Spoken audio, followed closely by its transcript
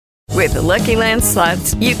With the Lucky Land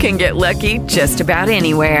Slots, you can get lucky just about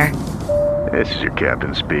anywhere. This is your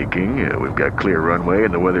captain speaking. We've got clear runway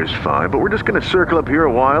and the weather's fine, but we're just going to circle up here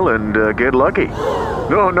a while and get lucky.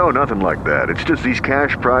 No, nothing like that. It's just these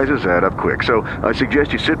cash prizes add up quick. So I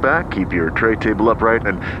suggest you sit back, keep your tray table upright,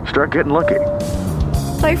 and start getting lucky.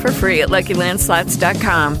 Play for free at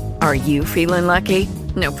LuckyLandSlots.com. Are you feeling lucky?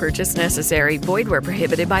 No purchase necessary. Void where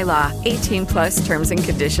prohibited by law. 18 plus terms and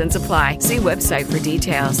conditions apply. See website for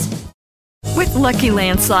details. With Lucky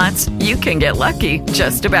Land Slots, you can get lucky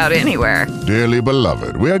just about anywhere. Dearly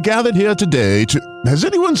beloved, we are gathered here today to... Has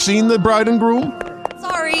anyone seen the bride and groom?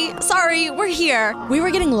 Sorry, we're here. We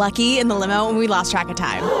were getting lucky in the limo and we lost track of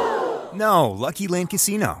time. No, Lucky Land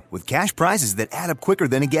Casino, with cash prizes that add up quicker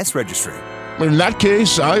than a guest registry. In that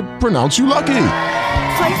case, I pronounce you lucky.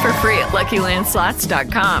 Play for free at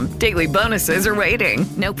LuckyLandSlots.com. Daily bonuses are waiting.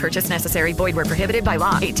 No purchase necessary. Void where prohibited by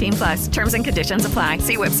law. 18 plus. Terms and conditions apply.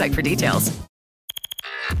 See website for details.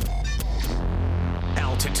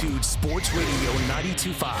 Altitude Sports Radio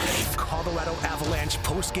 92.5. Colorado Avalanche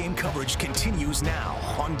postgame coverage continues now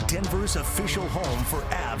on Denver's official home for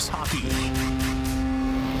Avs hockey.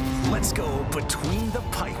 Let's go Between the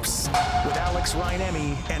Pipes with Alex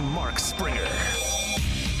Ryan-Emmy and Mark Springer.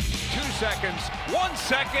 2 seconds, 1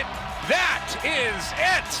 second, that is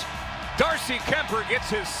it! Darcy Kemper gets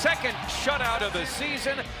his second shutout of the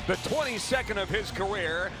season, the 22nd of his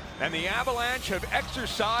career, and the Avalanche have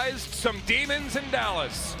exercised some demons in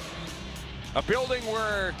Dallas. A building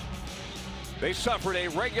where they suffered a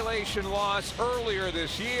regulation loss earlier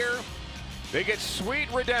this year. They get sweet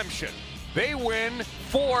redemption. They win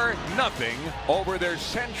 4-0 over their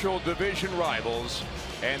Central Division rivals,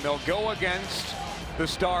 and they'll go against the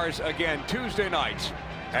Stars again Tuesday night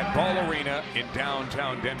at Ball Arena in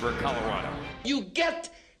downtown Denver, Colorado. You get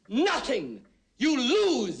nothing. You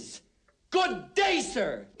lose. Good day,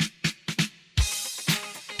 sir.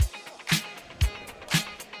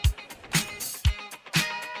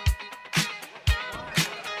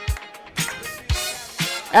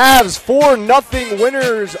 Avs 4-0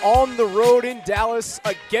 winners on the road in Dallas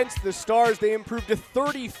against the Stars. They improved to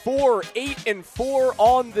 34, 8-4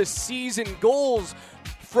 on the season. Goals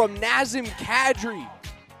from Nazem Kadri.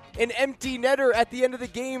 An empty netter at the end of the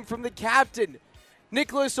game from the captain.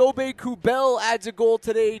 Nicholas Aube-Kubel adds a goal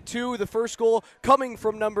today, too. The first goal coming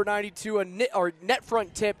from number 92, a net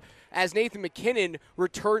front tip as Nathan McKinnon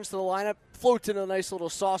returns to the lineup. Floats in a nice little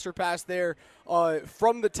saucer pass there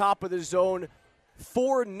from the top of the zone.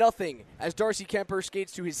 4-0 as Darcy Kemper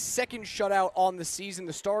skates to his second shutout on the season.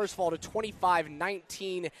 The Stars fall to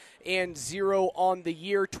 25-19-0 on the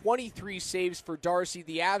year. 23 saves for Darcy.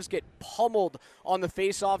 The Avs get pummeled on the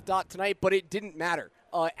faceoff dot tonight, but it didn't matter.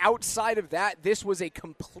 Outside of that, this was a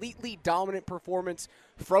completely dominant performance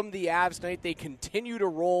from the Avs tonight. They continue to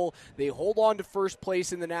roll. They hold on to first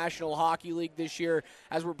place in the National Hockey League this year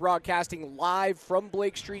as we're broadcasting live from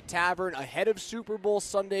Blake Street Tavern ahead of Super Bowl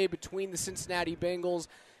Sunday between the Cincinnati Bengals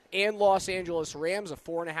and Los Angeles Rams. A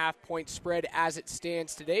 4.5-point spread as it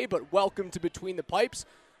stands today, but welcome to Between the Pipes.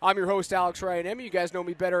 I'm your host, Alex Ryan-Emmy. You guys know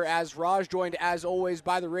me better as Raj, joined as always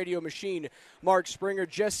by the radio machine, Mark Springer,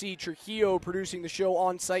 Jesse Trujillo producing the show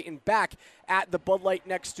on site, and back at the Bud Light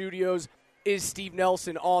Next Studios is Steve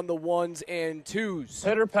Nelson on the ones and twos.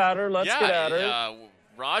 Pitter patter, let's get at her.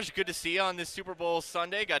 Raj, good to see you on this Super Bowl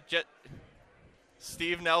Sunday. Got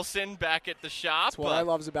Steve Nelson back at the shop. That's what I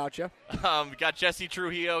loves about you. We got Jesse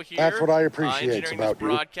Trujillo here. That's what I appreciate engineering about this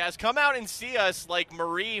broadcast. Come out and see us like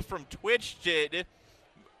Marie from Twitch did.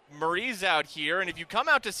 Marie's out here, and if you come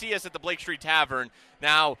out to see us at the Blake Street Tavern,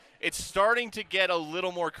 now it's starting to get a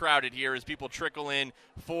little more crowded here as people trickle in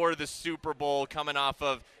for the Super Bowl coming off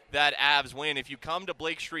of that Avs win. If you come to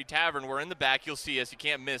Blake Street Tavern, we're in the back. You'll see us. You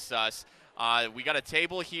can't miss us. We got a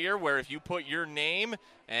table here where if you put your name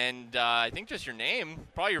and I think just your name,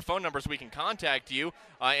 probably your phone number so we can contact you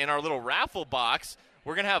in our little raffle box,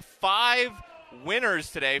 we're going to have 5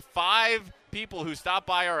 winners today. 5 people who stop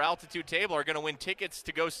by our altitude table are going to win tickets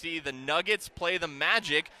to go see the Nuggets play the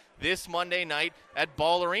Magic this Monday night at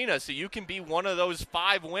Ball Arena. So you can be one of those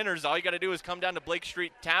 5 winners. All you got to do is come down to Blake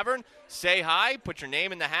Street Tavern, say hi, put your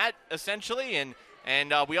name in the hat, essentially, and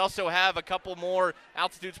we also have a couple more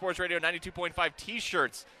Altitude Sports Radio 92.5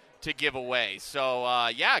 T-shirts to give away.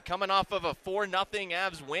 So, coming off of a 4-0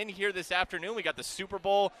 Avs win here this afternoon. We got the Super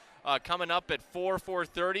Bowl coming up at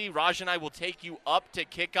 4:30. Raj and I will take you up to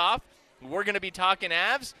kickoff. We're going to be talking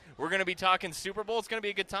Avs. We're going to be talking Super Bowl. It's going to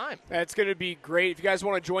be a good time. It's going to be great. If you guys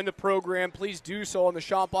want to join the program, please do so on the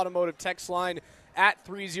Shop Automotive text line at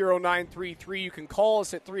 30933. You can call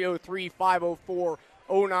us at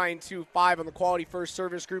 303-504-0925 on the Quality First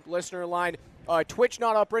Service Group listener line Twitch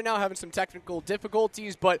not up right now, having some technical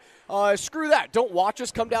difficulties, but screw that. Don't watch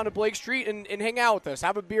us. Come down to Blake Street and hang out with us.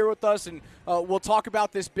 Have a beer with us, and we'll talk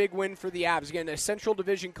about this big win for the Avs. Again, a Central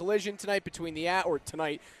Division collision tonight between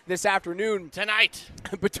this afternoon. Tonight.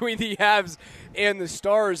 Between the Avs and the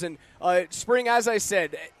Stars. And Spring, as I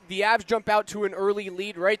said, the Avs jump out to an early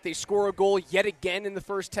lead, right? They score a goal yet again in the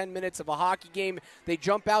first 10 minutes of a hockey game. They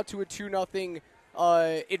jump out to a 2-0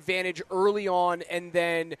 advantage early on, and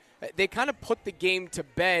then they kind of put the game to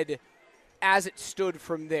bed as it stood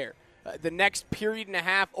from there. The next period and a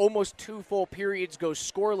half, almost 2 full periods, goes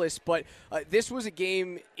scoreless, but this was a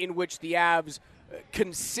game in which the Avs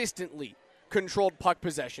consistently controlled puck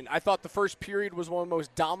possession. I thought the first period was one of the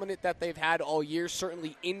most dominant that they've had all year,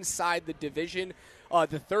 certainly inside the division.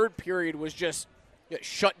 The third period was just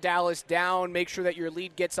shut Dallas down, make sure that your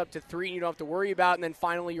lead gets up to 3 and you don't have to worry about it, and then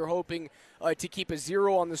finally you're hoping to keep a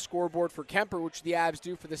 0 on the scoreboard for Kemper, which the Avs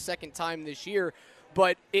do for the second time this year.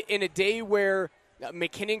 But in a day where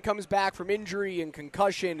McKinnon comes back from injury and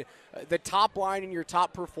concussion, the top line and your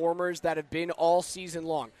top performers that have been all season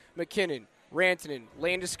long, McKinnon, Rantanen,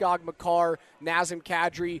 Landeskog, Makar, Nazem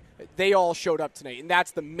Kadri, they all showed up tonight, and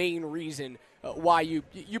that's the main reason why you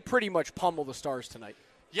pretty much pummel the Stars tonight.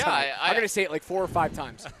 Yeah, I'm going to say it like 4 or 5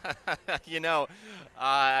 times. Listening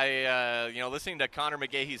to Connor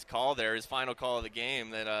McGahee's call there, his final call of the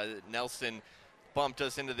game that Nelson bumped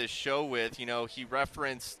us into this show with, he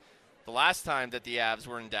referenced the last time that the Avs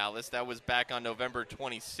were in Dallas. That was back on November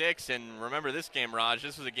 26th. And remember this game, Raj,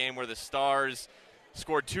 this was a game where the Stars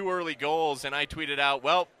scored 2 early goals, and I tweeted out,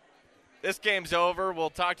 well, this game's over. We'll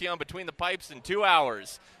talk to you on Between the Pipes in 2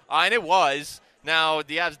 hours. And it was. Now,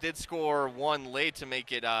 the Avs did score 1 late to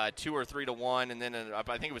make it 2 or 3-1, and then I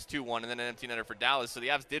think it was 2-1, and then an empty netter for Dallas. So the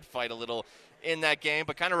Avs did fight a little in that game,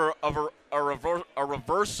 but kind of a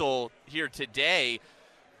reversal here today.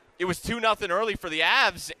 It was 2-0 early for the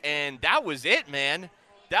Avs, and that was it, man.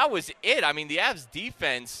 That was it. I mean, the Avs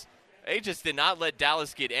defense, they just did not let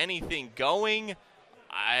Dallas get anything going.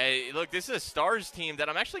 Look, this is a Stars team that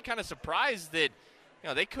I'm actually kind of surprised that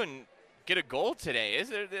they couldn't get a goal today.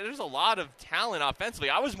 There's a lot of talent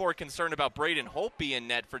offensively. I was more concerned about Braden Holtby in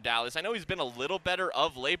net for Dallas. I know he's been a little better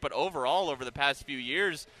of late, but overall over the past few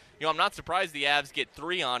years, I'm not surprised the Avs get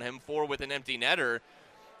 3 on him, 4 with an empty netter.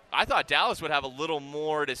 I thought Dallas would have a little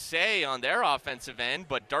more to say on their offensive end,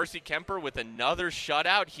 but Darcy Kemper with another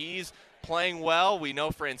shutout. He's playing well. We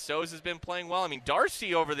know Francouz has been playing well. I mean,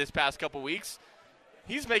 Darcy over this past couple weeks,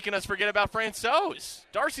 he's making us forget about Francouz.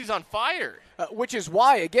 Darcy's on fire. Which is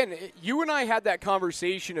why, again, you and I had that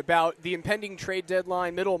conversation about the impending trade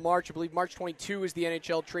deadline, middle of March. I believe March 22 is the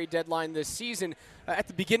NHL trade deadline this season. At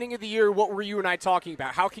the beginning of the year, what were you and I talking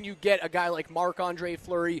about? How can you get a guy like Marc-Andre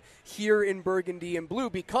Fleury here in Burgundy and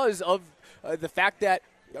Blue because of the fact that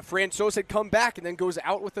Francouz had come back and then goes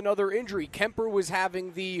out with another injury. Kemper was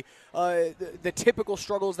having the typical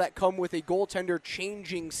struggles that come with a goaltender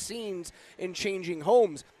changing scenes and changing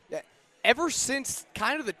homes. Ever since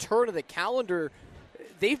kind of the turn of the calendar,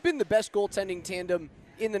 they've been the best goaltending tandem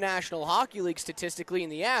in the National Hockey League statistically,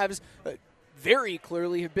 and the Avs very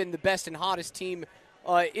clearly have been the best and hottest team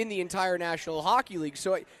in the entire National Hockey League.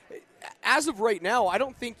 So as of right now, I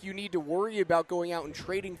don't think you need to worry about going out and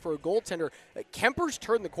trading for a goaltender. Kemper's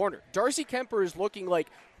turned the corner. Darcy Kemper is looking like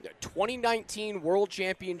 2019 World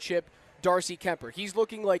Championship Darcy Kemper. He's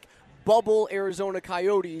looking like bubble Arizona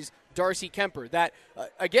Coyotes Darcy Kemper. That,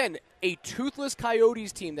 again, a toothless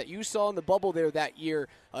Coyotes team that you saw in the bubble there that year,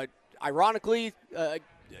 ironically,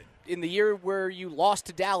 in the year where you lost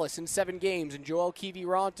to Dallas in 7 games and Joel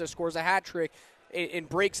Kiviranta scores a hat trick and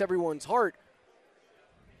breaks everyone's heart.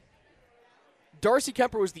 Darcy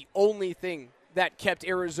Kemper was the only thing that kept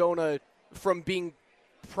Arizona from being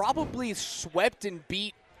probably swept and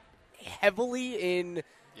beat heavily in.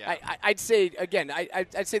 Yeah. I'd say, again,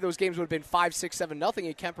 I'd say those games would have been 5-6, 7-0,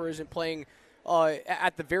 and Kemper isn't playing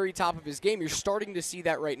at the very top of his game. You're starting to see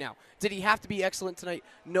that right now. Did he have to be excellent tonight?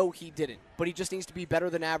 No, he didn't. But he just needs to be better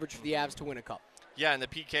than average for the Avs to win a cup. Yeah, and the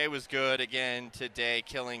PK was good again today,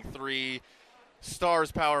 killing 3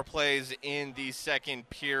 Stars power plays in the second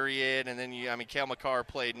period. And then, Cale Makar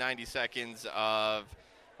played 90 seconds of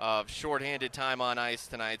shorthanded time on ice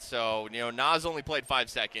tonight. So, Nas only played 5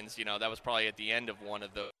 seconds. That was probably at the end of one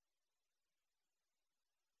of those.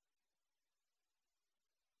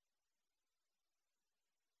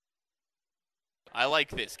 I like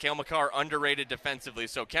this. Cale Makar underrated defensively.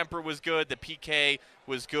 So Kemper was good. The PK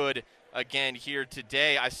was good again here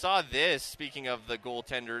today. I saw this, speaking of the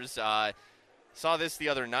goaltenders, saw this the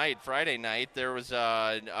other night, Friday night. There was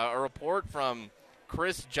a report from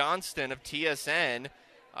Chris Johnston of TSN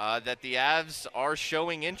that the Avs are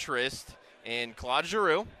showing interest in Claude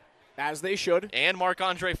Giroux. As they should. And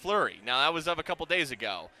Marc-Andre Fleury. Now, that was of a couple days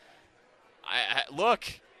ago.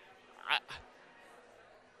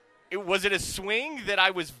 Was it a swing that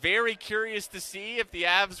I was very curious to see if the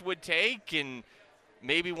Avs would take, and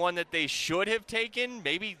maybe one that they should have taken?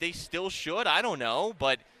 Maybe they still should. I don't know.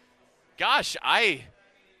 But, gosh, I'm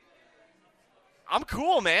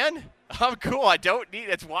cool, man. I'm cool.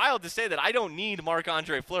 It's wild to say that I don't need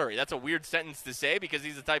Marc-Andre Fleury. That's a weird sentence to say because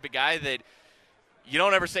he's the type of guy that you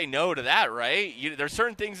don't ever say no to that, right? There's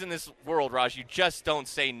certain things in this world, Raj, you just don't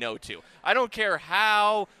say no to. I don't care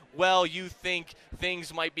how well you think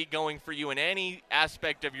things might be going for you in any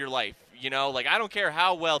aspect of your life. I don't care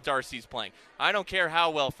how well Darcy's playing. I don't care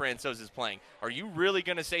how well Francouz is playing. Are you really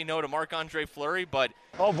going to say no to Marc-Andre Fleury? But,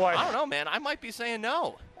 oh boy, I don't know, man. I might be saying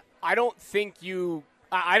no. I don't think you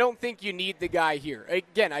need the guy here.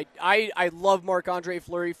 Again, I love Marc-Andre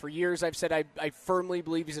Fleury for years. I've said I firmly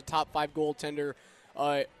believe he's a top 5 goaltender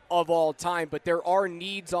of all time, but there are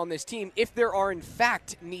needs on this team, if there are in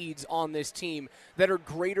fact needs on this team, that are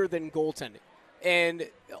greater than goaltending. And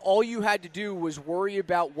all you had to do was worry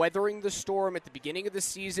about weathering the storm at the beginning of the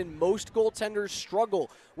season. Most goaltenders struggle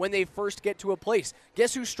when they first get to a place.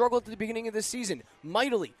 Guess who struggled at the beginning of the season?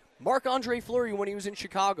 Mightily. Marc-Andre Fleury when he was in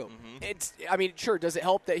Chicago. Sure, does it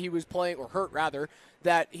help that he was playing, or hurt rather,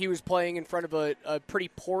 that he was playing in front of a pretty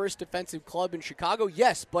porous defensive club in Chicago?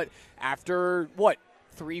 Yes, but after,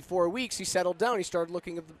 3-4 weeks, he settled down. He started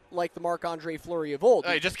looking like the Marc-Andre Fleury of old.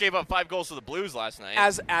 He just gave up 5 goals to the Blues last night.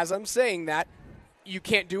 As I'm saying that, you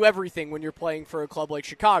can't do everything when you're playing for a club like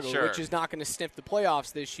Chicago, sure, which is not going to sniff the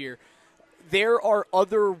playoffs this year. There are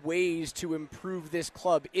other ways to improve this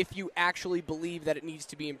club if you actually believe that it needs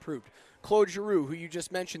to be improved. Claude Giroux, who you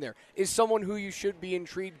just mentioned there, is someone who you should be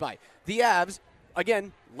intrigued by. The Avs,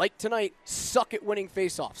 again, like tonight, suck at winning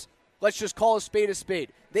faceoffs. Let's just call a spade a spade.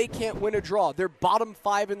 They can't win a draw. They're bottom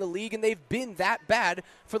 5 in the league, and they've been that bad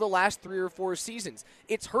for the last 3 or 4 seasons.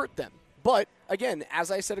 It's hurt them. But, again,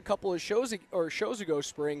 as I said a couple of shows ago,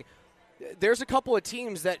 Spring, there's a couple of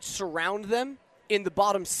teams that surround them in the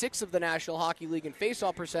bottom 6 of the National Hockey League in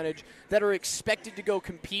faceoff percentage that are expected to go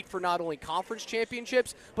compete for not only conference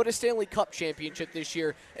championships, but a Stanley Cup championship this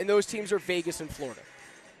year, and those teams are Vegas and Florida.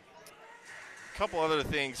 A couple other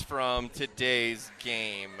things from today's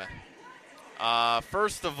game.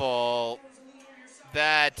 First of all,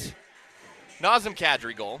 that Nazem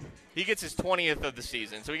Kadri goal. He gets his 20th of the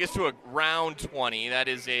season, so he gets to a round 20. That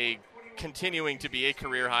is continuing to be a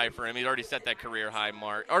career high for him. He's already set that career high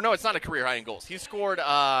mark. Or no, it's not a career high in goals. He scored,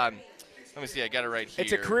 let me see, I got it right here.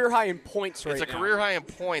 It's a career high in points right now. It's a career high in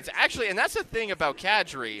points. Actually, and that's the thing about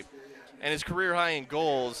Kadri and his career high in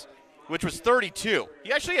goals, which was 32.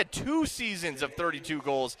 He actually had 2 seasons of 32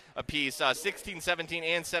 goals apiece, 16-17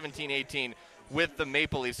 and 17-18 with the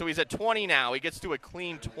Maple Leafs. So he's at 20 now. He gets to a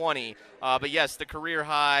clean 20. But yes, the career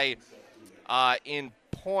high in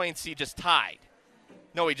points he just tied.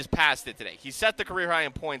 No, he just passed it today. He set the career high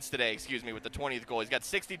in points today, with the 20th goal. He's got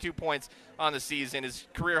 62 points on the season. His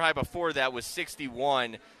career high before that was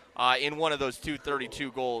 61 in one of those 2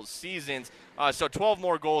 32-goal seasons. So 12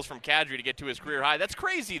 more goals from Kadri to get to his career high. That's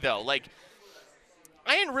crazy, though.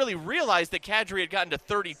 I didn't really realize that Kadri had gotten to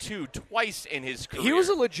 32 twice in his career. He was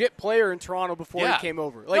a legit player in Toronto before he came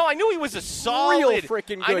over. No, I knew he was a solid, real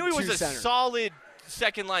freaking good. I knew he was a center. solid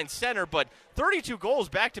second-line center, but 32 goals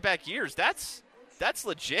back-to-back years, that's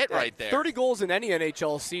legit right there. 30 goals in any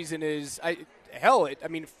NHL season is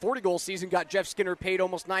 40-goal season got Jeff Skinner paid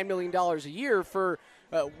almost $9 million a year for,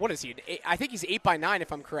 what is he? I think he's 8x9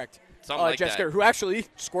 if I'm correct. Something like Jeff that. Skinner, who actually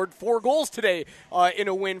scored 4 goals today in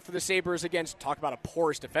a win for the Sabres against, talk about a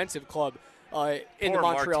porous defensive club in the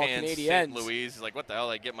Montreal Canadiens. St. Louis is like, what the hell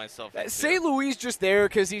did I get myself into? St. Louis just there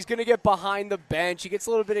because he's going to get behind the bench. He gets a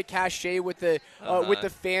little bit of cachet with the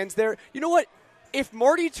fans there. You know what? If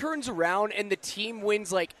Marty turns around and the team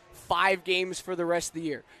wins 5 games for the rest of the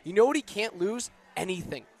year, you know what he can't lose?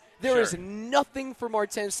 Anything. There is nothing for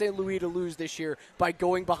Martin St. Louis to lose this year by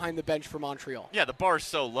going behind the bench for Montreal. Yeah, the bar's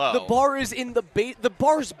so low. The bar is in the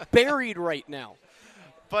bar's buried right now.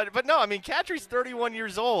 But no, Kadri's 31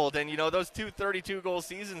 years old, and those 2 32-goal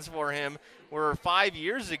seasons for him were 5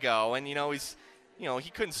 years ago, and he's he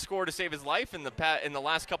couldn't score to save his life in the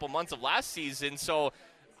last couple months of last season. So,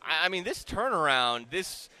 this turnaround,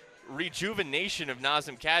 this rejuvenation of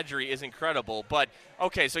Nazem Kadri is incredible. But,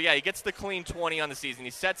 okay, so yeah, he gets the clean 20 on the season.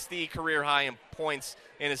 He sets the career high in points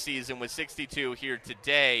in a season with 62 here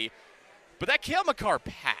today. But that Cale Makar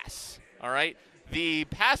pass, all right, the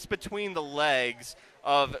pass between the legs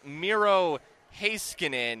of Miro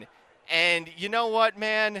Heiskanen, and you know what,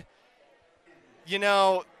 man?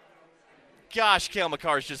 gosh, Cale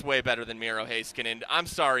Makar is just way better than Miro Heiskanen. I'm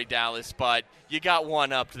sorry, Dallas, but you got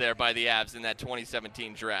one up there by the Avs in that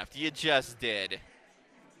 2017 draft. You just did.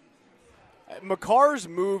 Makar's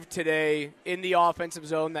move today in the offensive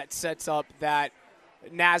zone that sets up that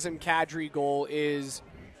Nazem Kadri goal is,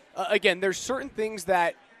 again, there's certain things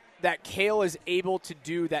that Cale is able to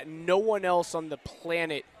do that no one else on the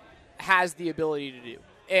planet has the ability to do.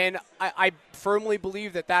 And I firmly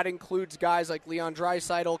believe that includes guys like Leon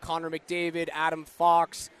Draisaitl, Connor McDavid, Adam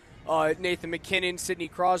Fox, Nathan McKinnon, Sidney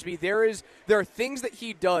Crosby. There are things that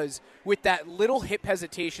he does with that little hip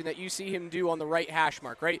hesitation that you see him do on the right hash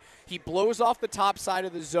mark, right? He blows off the top side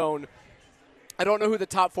of the zone. I don't know who the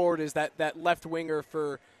top forward is, that left winger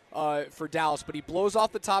for Dallas, but he blows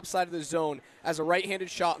off the top side of the zone as a right-handed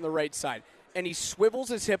shot on the right side. And he swivels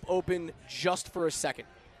his hip open just for a second.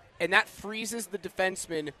 And that freezes the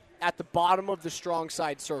defenseman at the bottom of the strong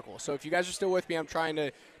side circle. So if you guys are still with me, I'm trying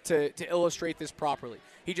to illustrate this properly.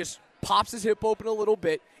 He just pops his hip open a little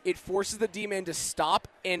bit. It forces the D-man to stop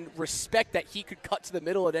and respect that he could cut to the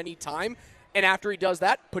middle at any time. And after he does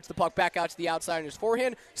that, puts the puck back out to the outside in his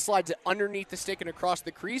forehand, slides it underneath the stick and across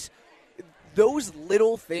the crease. Those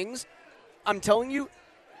little things, I'm telling you,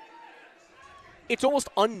 it's almost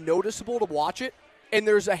unnoticeable to watch it. And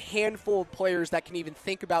there's a handful of players that can even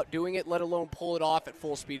think about doing it, let alone pull it off at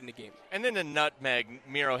full speed in the game. And then to nutmeg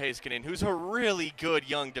Miro Heiskanen, who's a really good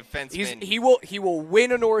young defenseman. He will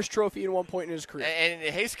win a Norris Trophy in one point in his career. And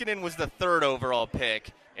Heiskanen was the 3rd overall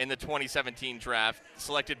pick in the 2017 draft,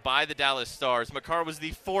 selected by the Dallas Stars. Makar was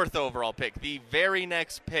the 4th overall pick, the very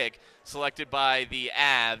next pick, selected by the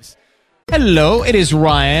Avs. Hello, it is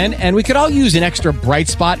Ryan, and we could all use an extra bright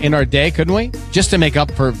spot in our day, couldn't we? Just to make up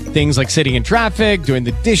for things like sitting in traffic, doing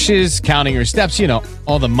the dishes, counting your steps,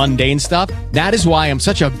 all the mundane stuff. That is why I'm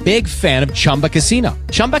such a big fan of Chumba Casino.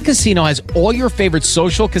 Chumba Casino has all your favorite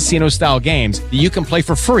social casino-style games that you can play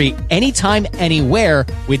for free anytime, anywhere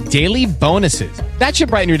with daily bonuses. That should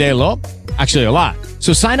brighten your day a little. Actually, a lot.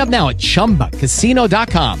 So sign up now at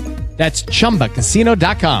ChumbaCasino.com. That's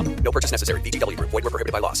ChumbaCasino.com. No purchase necessary. VGW Group. Void where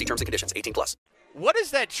prohibited by law. See terms and conditions. 18+. What does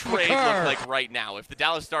that trade look like right now? If the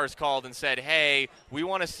Dallas Stars called and said, hey, we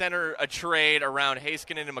want to center a trade around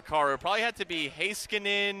Heiskanen and Makar, it would probably have to be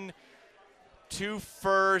Heiskanen, 2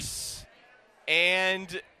 firsts,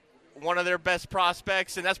 and one of their best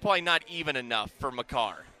prospects, and that's probably not even enough for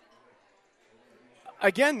Makar.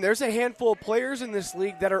 Again, there's a handful of players in this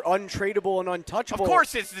league that are untradeable and untouchable. Of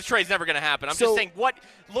course, the trade's never going to happen. I'm just saying, look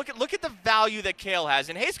at the value that Cale has,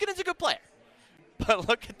 and Heiskanen's a good player. But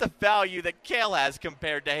look at the value that Cale has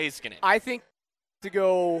compared to Heiskanen. I think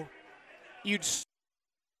you'd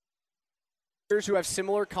players who have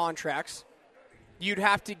similar contracts. You'd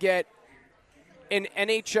have to get an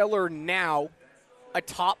NHLer now, a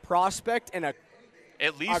top prospect, and at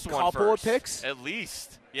least a couple of picks. At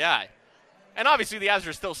least, yeah. And obviously, the Avs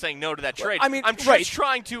are still saying no to that trade. I mean, I'm just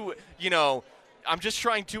trying to, I'm just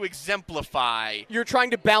trying to exemplify. You're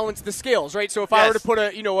trying to balance the scales, right? So if I were to put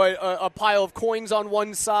a pile of coins on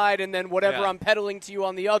one side and then whatever I'm peddling to you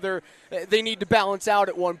on the other, they need to balance out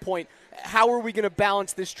at one point. How are we going to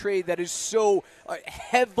balance this trade that is so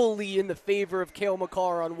heavily in the favor of Cale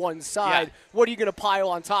Makar on one side? Yeah. What are you going to pile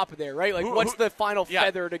on top of there, right? Like, what's the final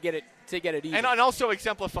feather to get it even? And also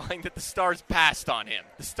exemplifying that the Stars passed on him.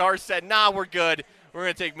 The Stars said, "Nah, we're good. We're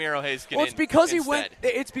going to take Miro Heiskanen." Well, it's because instead.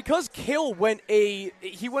 It's because Cale went a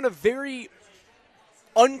very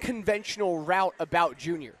unconventional route about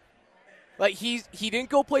junior. Like he didn't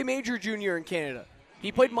go play major junior in Canada.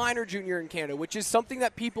 He played minor junior in Canada, which is something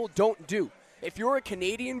that people don't do. If you're a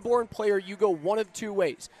Canadian-born player, you go one of two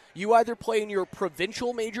ways. You either play in your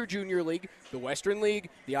provincial major junior league, the Western League,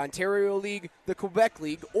 the Ontario League, the Quebec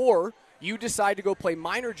League, or you decide to go play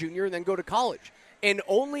minor junior and then go to college. And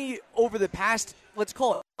only over the past, let's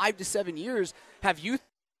call it 5 to 7 years, have youth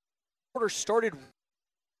started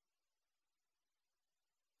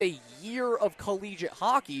a year of collegiate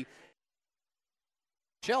hockey.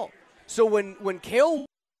 So when Cale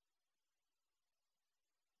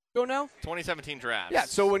go now? 2017 draft. Yeah,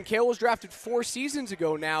 so when Cale was drafted 4 seasons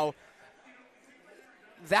ago now,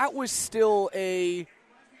 that was still a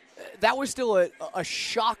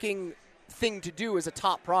shocking thing to do as a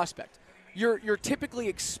top prospect. You're typically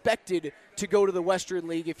expected to go to the Western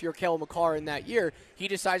League if you're Cale Makar in that year. He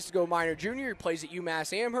decides to go minor junior. He plays at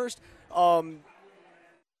UMass Amherst,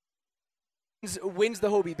 wins the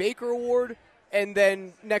Hobey Baker Award, and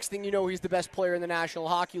then next thing you know, he's the best player in the National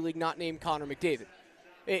Hockey League, not named Connor McDavid.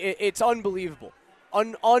 It's unbelievable.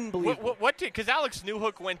 Unbelievable. What did, because Alex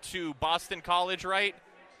Newhook went to Boston College, right?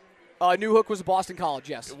 Newhook was a Boston College,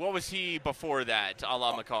 yes. What was he before that, a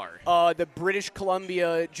la Makar? The British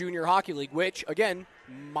Columbia Junior Hockey League, which, again,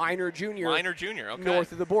 minor junior. Minor junior, okay.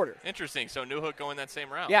 North of the border. Interesting. So Newhook going that same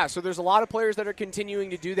route. Yeah, so there's a lot of players that are continuing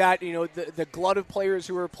to do that. You know, the glut of players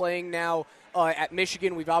who are playing now at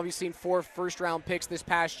Michigan. We've obviously seen 4 first-round picks this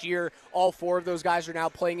past year. All 4 of those guys are now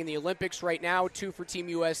playing in the Olympics right now. 2 for Team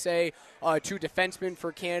USA, 2 defensemen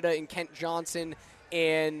for Canada in Kent Johnson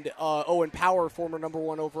and Owen Power, former number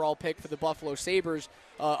 1 overall pick for the Buffalo Sabres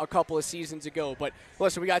a couple of seasons ago. But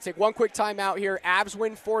listen, we got to take one quick time out here. Avs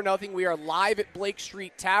win 4-0. We are live at Blake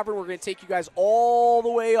Street Tavern. We're going to take you guys all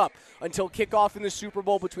the way up until kickoff in the Super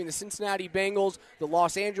Bowl between the Cincinnati Bengals, the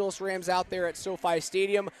Los Angeles Rams out there at SoFi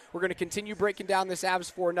Stadium. We're going to continue breaking down this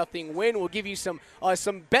Avs 4-0 win. We'll give you some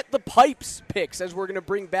Bet the Pipes picks as we're going to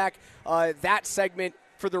bring back that segment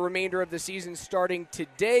for the remainder of the season starting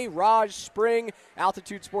today. Raj, Spring,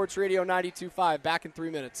 Altitude Sports Radio 92.5. Back in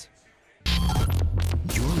 3 minutes.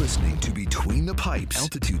 You're listening to Between the Pipes,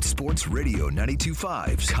 Altitude Sports Radio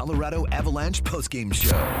 92.5's Colorado Avalanche postgame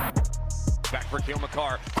show. Back for Cale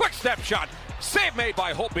Makar. Quick step shot. Save made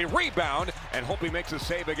by Holtby. Rebound, and Holtby makes a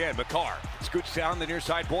save again. Makar scoots down the near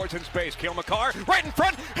side boards in space. Cale Makar right in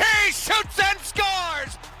front. He shoots and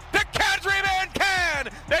scores! The Kadri man can!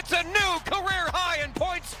 That's a new career high in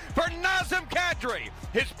points for Nazem Kadri.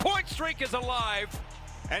 His point streak is alive,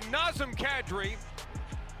 and Nazem Kadri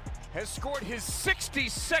has scored his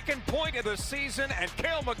 62nd point of the season, and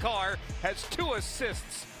Cale Makar has 2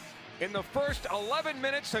 assists in the first 11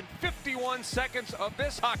 minutes and 51 seconds of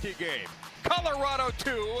this hockey game. Colorado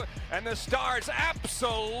 2, and the Stars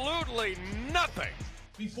absolutely nothing.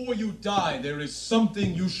 Before you die, there is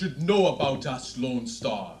something you should know about us, Lone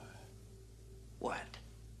Star. What?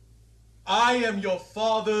 I am your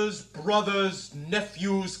father's brother's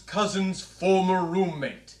nephew's cousin's former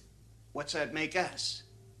roommate. What's that make us?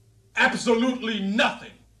 Absolutely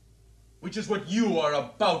nothing, which is what you are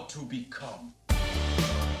about to become.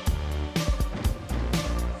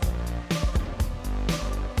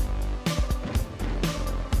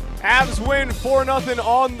 Avs win 4-0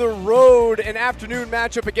 on the road. An afternoon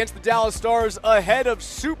matchup against the Dallas Stars ahead of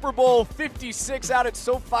Super Bowl 56 out at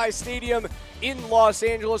SoFi Stadium in Los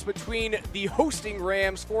Angeles between the hosting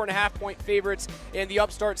Rams, 4.5-point favorites, and the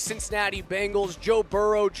upstart Cincinnati Bengals. Joe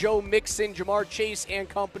Burrow, Joe Mixon, Jamar Chase and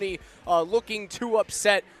company looking to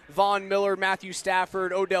upset Von Miller, Matthew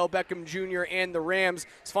Stafford, Odell Beckham Jr., and the Rams.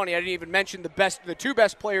 It's funny, I didn't even mention the 2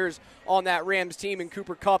 best players on that Rams team in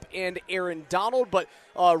Cooper Kupp and Aaron Donald, but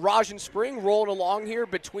Raj and Spring rolling along here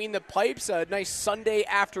between the pipes. A nice Sunday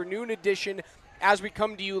afternoon edition as we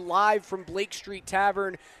come to you live from Blake Street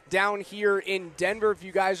Tavern down here in Denver. If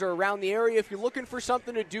you guys are around the area, if you're looking for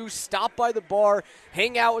something to do, stop by the bar,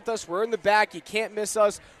 hang out with us. We're in the back. You can't miss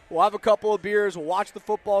us. We'll have a couple of beers. We'll watch the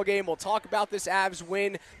football game. We'll talk about this Avs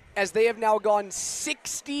win as they have now gone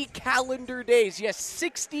 60 calendar days. Yes,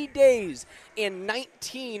 60 days and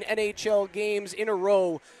 19 NHL games in a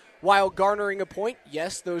row while garnering a point.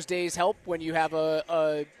 Yes, those days help when you have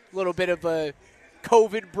a little bit of a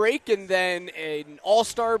COVID break and then an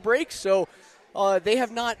all-star break. So they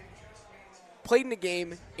have not played in a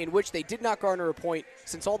game in which they did not garner a point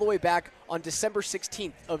since all the way back on December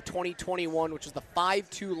 16th of 2021, which was the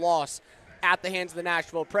 5-2 loss at the hands of the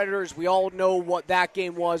Nashville Predators. We all know what that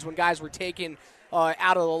game was when guys were taken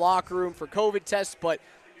out of the locker room for COVID tests, but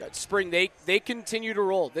Spring, they continue to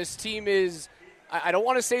roll. This team is, I don't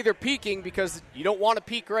want to say they're peaking because you don't want to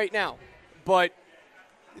peak right now, but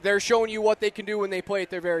they're showing you what they can do when they play at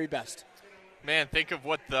their very best. Man, think of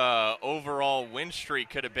what the overall win streak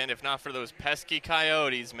could have been if not for those pesky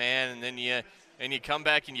Coyotes, man. And then you come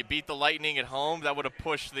back and you beat the Lightning at home. That would have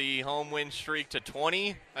pushed the home win streak to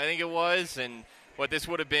 20, I think it was. And this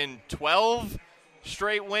would have been 12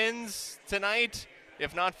 straight wins tonight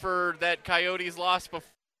if not for that Coyotes loss before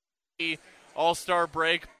the All-Star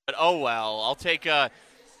break. But oh well, I'll take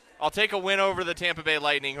a win over the Tampa Bay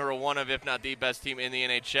Lightning, who are one of, if not the best team in the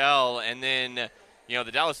NHL. And then,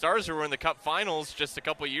 the Dallas Stars, who were in the Cup Finals just a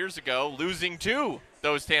couple years ago, losing to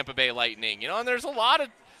those Tampa Bay Lightning. And there's a lot of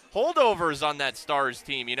holdovers on that Stars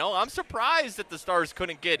team. I'm surprised that the Stars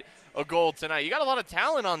couldn't get a goal tonight. You got a lot of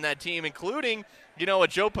talent on that team, including, a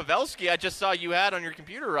Joe Pavelski. I just saw you had on your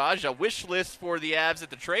computer, Raj, a wish list for the Avs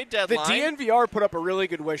at the trade deadline. The DNVR put up a really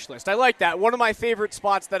good wish list. I like that. One of my favorite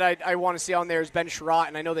spots that I want to see on there is Ben Sherratt,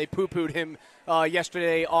 and I know they poo-pooed him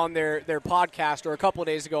yesterday on their podcast, or a couple of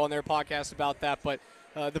days ago on their podcast about that, but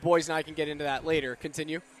the boys and I can get into that later.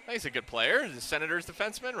 Continue. He's a good player. The Senators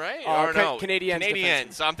defenseman, right? No,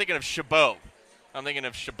 Canadiens. So I'm thinking of Chabot.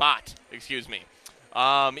 Excuse me.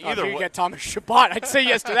 Either way. You get Thomas Chabot. I'd say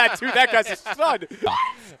yes to that, too. That guy's a stud.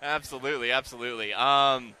 Absolutely.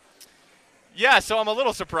 Yeah, so I'm a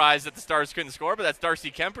little surprised that the Stars couldn't score, but that's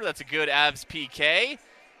Darcy Kemper. That's a good Avs PK.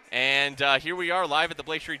 And here we are live at the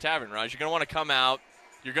Blake Street Tavern, Raj. You're going to want to come out.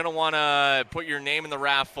 You're going to want to put your name in the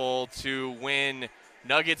raffle to win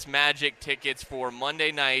Nuggets Magic tickets for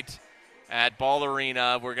Monday night at Ball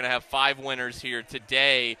Arena. We're going to have 5 winners here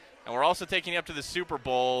today. And we're also taking you up to the Super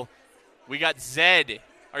Bowl. We got Zed.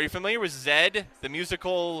 Are you familiar with Zed, the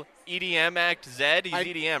musical EDM act? Zed? He's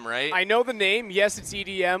EDM, right? I know the name. Yes, it's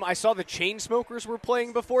EDM. I saw the Chainsmokers were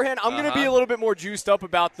playing beforehand. I'm going to be a little bit more juiced up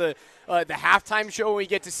about the halftime show when we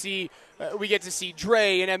get to see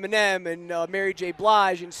Dre and Eminem and Mary J.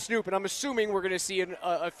 Blige and Snoop, and I'm assuming we're going to see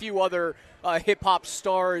a few other hip-hop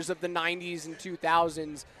stars of the 90s and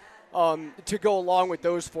 2000s to go along with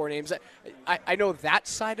those 4 names. I know that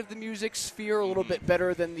side of the music sphere a little bit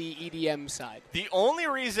better than the EDM side. The only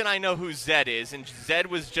reason I know who Zed is, and Zed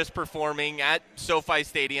was just performing at SoFi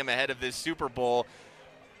Stadium ahead of this Super Bowl,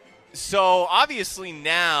 so obviously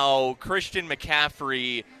now Christian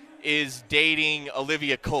McCaffrey is dating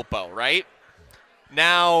Olivia Culpo, right?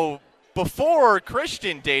 Now, before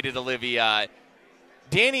Christian dated Olivia,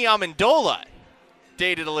 Danny Amendola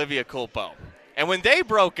dated Olivia Culpo. And when they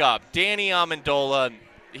broke up, Danny Amendola,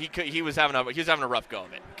 he was having a rough go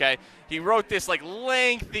of it, okay? He wrote this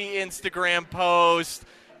lengthy Instagram post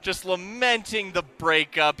just lamenting the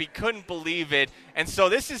breakup. He couldn't believe it. And so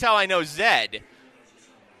this is how I know Zed.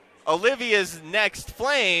 Olivia's next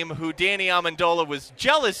flame, who Danny Amendola was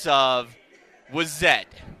jealous of, was Zed.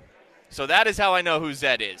 So that is how I know who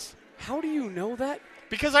Zed is. How do you know that?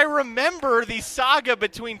 Because I remember the saga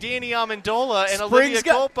between Danny Amendola and Olivia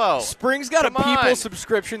Culpo. Spring's got a People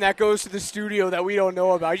subscription that goes to the studio that we don't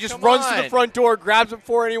know about. He just runs to the front door, grabs it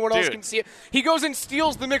before anyone else can see it. He goes and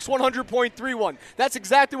steals the Mix 100.3 one. That's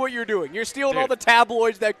exactly what you're doing. You're stealing all the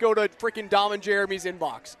tabloids that go to freaking Dom and Jeremy's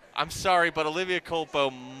inbox. I'm sorry, but Olivia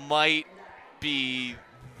Culpo might be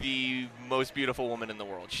the most beautiful woman in the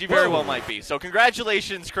world. She very well might be. So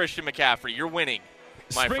congratulations, Christian McCaffrey. You're winning.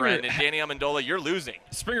 My friend, and Danny Amendola, you're losing.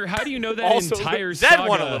 Springer, how do you know that entire saga? Zed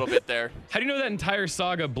won a little bit there. How do you know that entire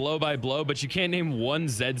saga blow by blow, but you can't name one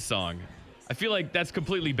Zed song? I feel like that's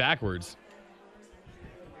completely backwards.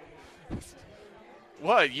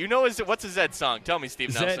 What? You know what's a Zed song? Tell me,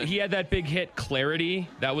 Steve Nelson. He had that big hit, Clarity.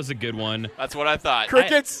 That was a good one. That's what I thought.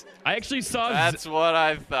 Crickets. I actually saw. That's what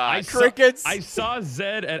I thought. Crickets. I saw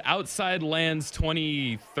Zed at Outside Lands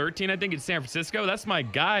 2013, I think, in San Francisco. That's my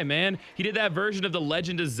guy, man. He did that version of the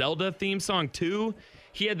Legend of Zelda theme song too.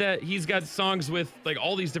 He had that. He's got songs with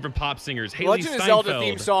all these different pop singers. Haley Legend Steinfeld. of Zelda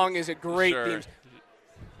theme song is a great theme.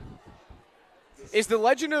 Is the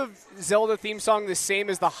Legend of Zelda theme song the same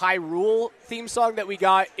as the Hyrule theme song that we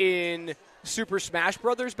got in Super Smash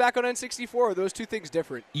Brothers back on N64? Or are those two things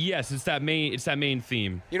different? Yes, it's that main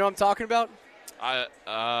theme. You know what I'm talking about?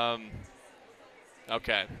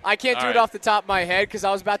 Okay. I can't do it off the top of my head because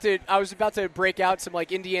I was about to break out some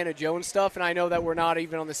Indiana Jones stuff, and I know that we're not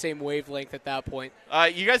even on the same wavelength at that point.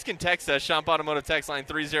 You guys can text us, Champ Automotive text line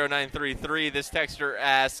 30933. This texter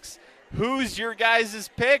asks, who's your guys'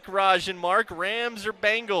 pick, Raj and Mark, Rams or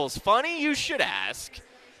Bengals? Funny you should ask.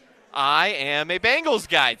 I am a Bengals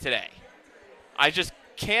guy today. I just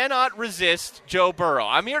cannot resist Joe Burrow.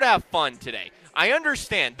 I'm here to have fun today. I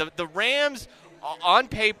understand. The Rams, on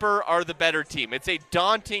paper, are the better team. It's a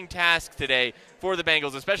daunting task today for the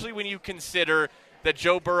Bengals, especially when you consider that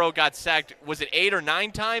Joe Burrow got sacked, was it 8 or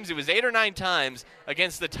 9 times? It was 8 or 9 times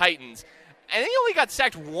against the Titans. And he only got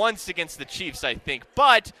sacked once against the Chiefs, I think.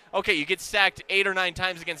 But, okay, you get sacked 8 or 9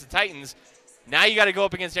 times against the Titans. Now you got to go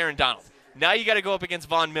up against Aaron Donald. Now you got to go up against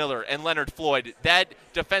Von Miller and Leonard Floyd. That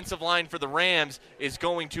defensive line for the Rams is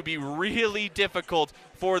going to be really difficult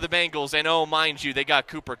for the Bengals. And, oh, mind you, they got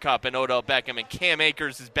Cooper Kupp and Odell Beckham, and Cam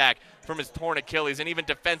Akers is back from his torn Achilles. And even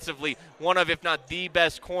defensively, one of, if not the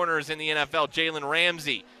best corners in the NFL, Jalen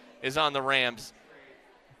Ramsey, is on the Rams.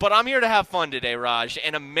 But I'm here to have fun today, Raj.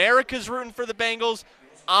 And America's rooting for the Bengals.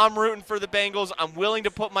 I'm rooting for the Bengals. I'm willing to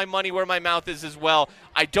put my money where my mouth is as well.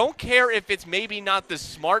 I don't care if it's maybe not the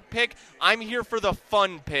smart pick. I'm here for the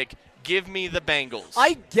fun pick. Give me the Bengals.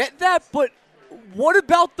 I get that, but what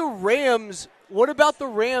about the Rams? What about the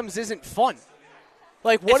Rams isn't fun?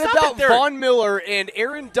 What about Von Miller and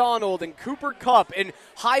Aaron Donald and Cooper Kupp and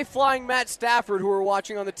high-flying Matt Stafford, who we're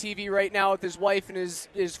watching on the TV right now with his wife and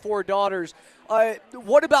his 4 daughters?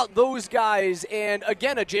 What about those guys? And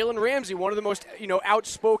again, a Jalen Ramsey, one of the most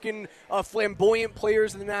outspoken, flamboyant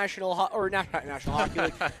players in the National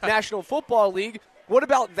Football League. What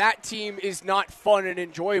about that team is not fun and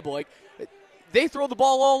enjoyable? they throw the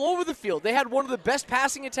ball all over the field. They had one of the best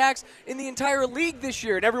passing attacks in the entire league this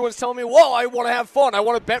year, and everyone's telling me, whoa, I want to have fun. I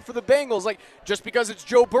want to bet for the Bengals. Like, just because it's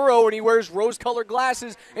Joe Burrow and he wears rose-colored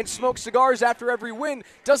glasses and smokes cigars after every win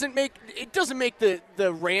doesn't make the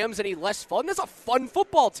Rams any less fun. That's a fun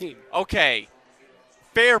football team. Okay.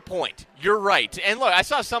 Fair point. You're right. And look, I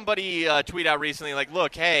saw somebody tweet out recently, like,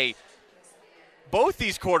 look, hey, both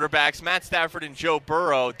these quarterbacks, Matt Stafford and Joe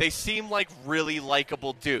Burrow, they seem like really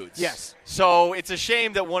likable dudes. Yes. So it's a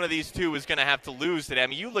shame that one of these two is going to have to lose today. I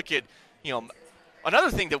mean, you look at,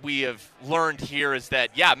 another thing that we have learned here is that,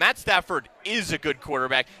 yeah, Matt Stafford is a good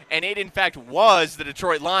quarterback, and it, in fact, was the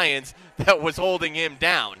Detroit Lions that was holding him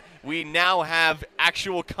down. We now have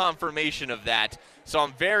actual confirmation of that. So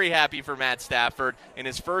I'm very happy for Matt Stafford in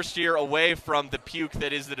his first year away from the puke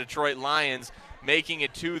that is the Detroit Lions, making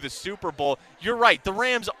it to the Super Bowl. You're right. The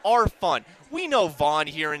Rams are fun. We know Vaughn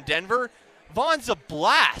here in Denver. Vaughn's a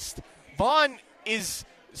blast. Vaughn is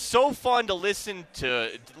so fun to listen to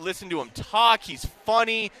him talk. He's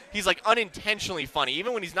funny. He's like unintentionally funny.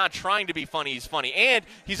 Even when he's not trying to be funny, he's funny. And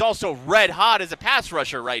he's also red hot as a pass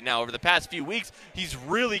rusher right now. Over the past few weeks, he's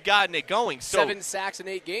really gotten it going. So, 7 sacks in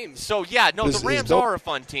 8 games. So, yeah, no, the Rams are a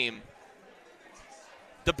fun team.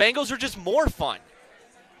 The Bengals are just more fun.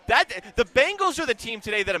 The Bengals are the team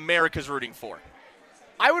today that America's rooting for.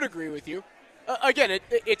 I would agree with you. Again,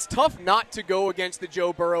 it's tough not to go against the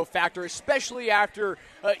Joe Burrow factor, especially after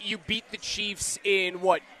you beat the Chiefs in,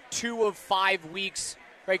 2 of 5 weeks,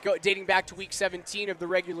 right, dating back to Week 17 of the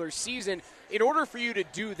regular season. In order for you to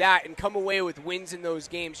do that and come away with wins in those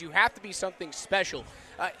games, you have to be something special.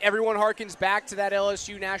 Everyone harkens back to that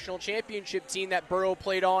LSU national championship team that Burrow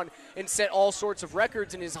played on and set all sorts of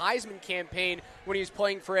records in his Heisman campaign when he was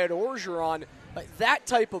playing for Ed Orgeron. That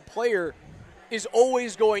type of player is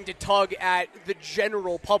always going to tug at the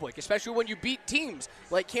general public, especially when you beat teams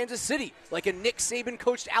like Kansas City, like a Nick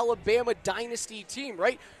Saban-coached Alabama dynasty team,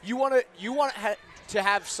 right? You want to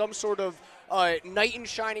have some sort of knight in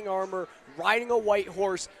shining armor, riding a white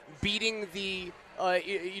horse, beating the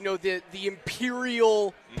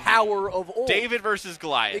imperial power of old. David versus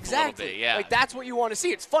Goliath. Exactly. A little bit, yeah. Like, that's what you want to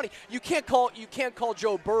see. It's funny. You can't call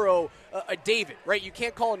Joe Burrow a David, right? You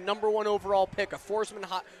can't call a number 1 overall pick, a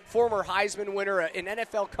former Heisman winner, an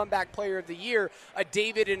NFL comeback player of the year, a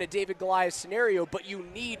David in a David Goliath scenario, but you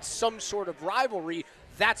need some sort of rivalry.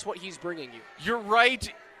 That's what he's bringing you. You're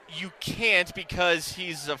right. You can't, because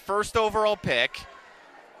he's a first overall pick.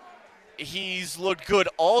 He's looked good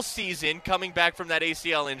all season coming back from that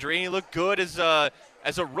ACL injury, and he looked good as a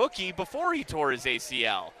rookie before he tore his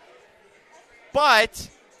ACL. But,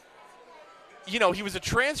 he was a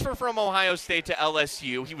transfer from Ohio State to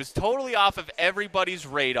LSU. He was totally off of everybody's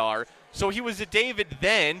radar. So he was a David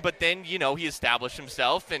then, but then, he established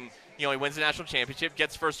himself, and, he wins the national championship,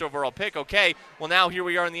 gets first overall pick. Okay, well, now here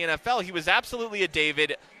we are in the NFL. He was absolutely a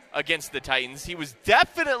David against the Titans. He was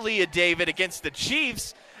definitely a David against the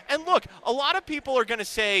Chiefs. And look, a lot of people are going to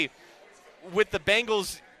say with the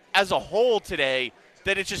Bengals as a whole today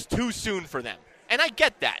that it's just too soon for them. And I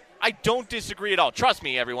get that. I don't disagree at all. Trust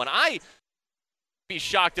me, everyone. I'd be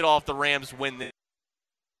shocked at all if the Rams win this.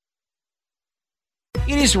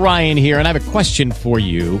 It is Ryan here, and I have a question for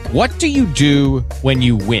you. What do you do when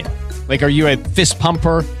you win? Like, are you a fist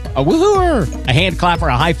pumper, a woohooer, a hand clapper,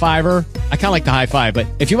 a high fiver? I kind of like the high five, but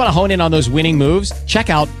if you want to hone in on those winning moves, check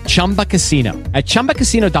out Chumba Casino. At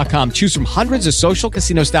ChumbaCasino.com, choose from hundreds of social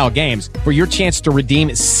casino-style games for your chance to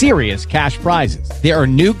redeem serious cash prizes. There are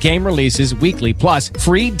new game releases weekly, plus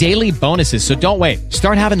free daily bonuses, so don't wait.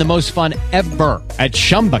 Start having the most fun ever at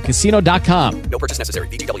ChumbaCasino.com. No purchase necessary.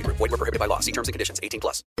 VGW. Void where prohibited by law. See terms and conditions.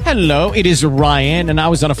 18+. Hello, it is Ryan, and I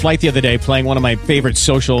was on a flight the other day playing one of my favorite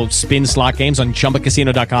social spin slot games on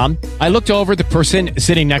ChumbaCasino.com. I looked over at the person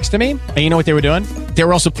sitting next to me, and you know what they were doing? They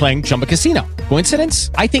were also playing Chumba Casino. Coincidence?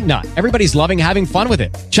 I think not. Everybody's loving having fun with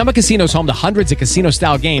it. Chumba Casino is home to hundreds of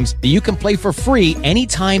casino-style games that you can play for free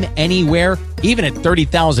anytime, anywhere, even at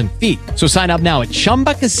 30,000 feet. So sign up now at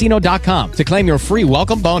ChumbaCasino.com to claim your free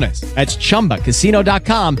welcome bonus. That's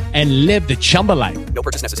ChumbaCasino.com and live the Chumba life. No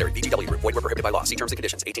purchase necessary. VGW. Void where prohibited by law. See terms and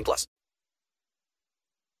conditions. 18+.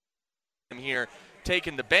 I'm here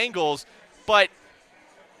taking the Bengals, but,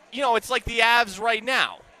 it's like the Avs right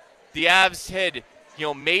now. The Avs had,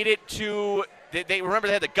 made it to they remember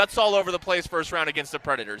they had the guts all over the place first round against the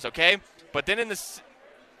Predators, okay? But then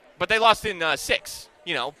but they lost in 6,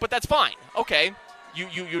 but that's fine. Okay.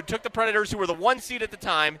 You took the Predators, who were the 1 seed at the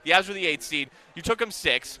time. The Avs were the 8 seed. You took them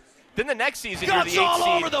 6. Then the next season you're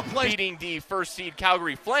the 8 seed beating the 1st seed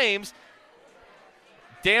Calgary Flames.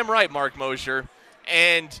 Damn right, Mark Mosher.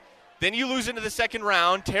 And Then you lose into the second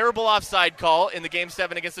round. Terrible offside call in the Game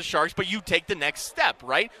 7 against the Sharks, but you take the next step,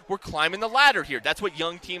 right? We're climbing the ladder here. That's what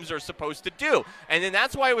young teams are supposed to do. And then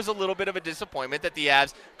that's why it was a little bit of a disappointment that the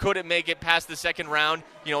Avs couldn't make it past the second round,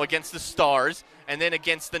 against the Stars, and then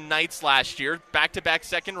against the Knights last year, back-to-back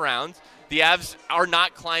second rounds. The Avs are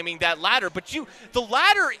not climbing that ladder, but the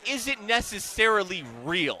ladder isn't necessarily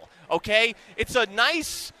real, okay? It's a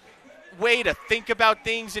nice way to think about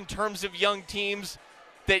things in terms of young teams,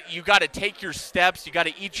 that you got to take your steps, you got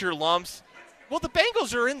to eat your lumps. Well, the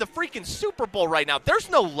Bengals are in the freaking Super Bowl right now.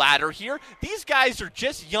 There's no ladder here. These guys are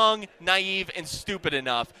just young, naive, and stupid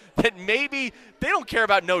enough that maybe they don't care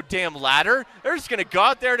about no damn ladder. They're just going to go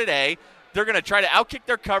out there today. They're going to try to outkick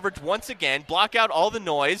their coverage once again, block out all the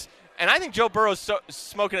noise, and I think Joe Burrow's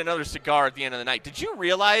smoking another cigar at the end of the night. Did you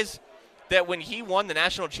realize that when he won the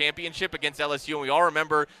national championship against LSU, and we all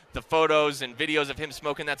remember the photos and videos of him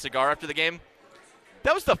smoking that cigar after the game,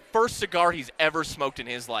 that was the first cigar he's ever smoked in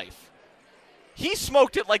his life. He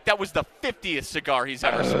smoked it like that was the 50th cigar he's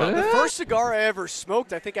ever smoked. The first cigar I ever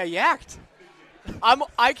smoked, I think I yacked.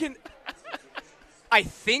 I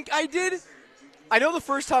think I did. I know the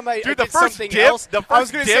first time I did something else. The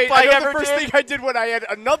first dip I ever did. The first thing I did when I had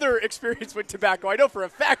another experience with tobacco. I know for a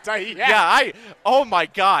fact I yacked. Yeah, oh my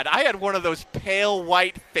God. I had one of those pale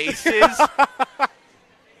white faces.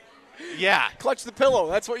 Yeah. Clutch the pillow.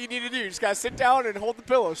 That's what you need to do. You just got to sit down and hold the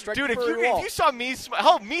pillow. Dude, if you saw me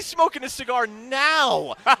smoking a cigar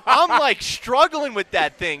now, I'm like struggling with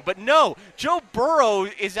that thing. But no, Joe Burrow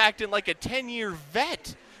is acting like a 10-year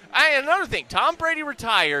vet. Another thing, Tom Brady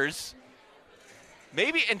retires.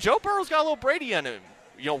 Maybe, and Joe Burrow's got a little Brady on him.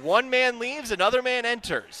 One man leaves, another man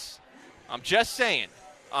enters. I'm just saying.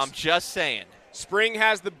 Spring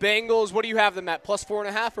has the Bengals. What do you have them at,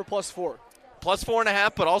 +4.5 or +4?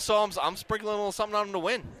 +4.5, but also I'm sprinkling a little something on him to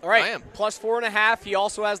win. All right, I am. +4.5. He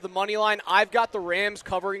also has the money line. I've got the Rams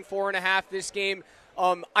covering 4.5 this game.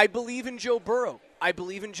 I believe in Joe Burrow. I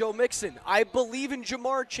believe in Joe Mixon. I believe in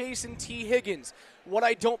Jamar Chase and T. Higgins. What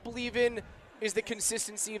I don't believe in is the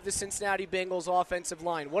consistency of the Cincinnati Bengals offensive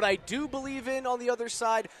line. What I do believe in on the other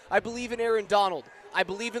side, I believe in Aaron Donald. I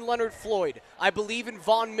believe in Leonard Floyd. I believe in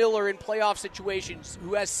Von Miller in playoff situations,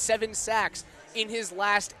 who has 7 sacks in his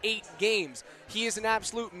last 8 games. He is an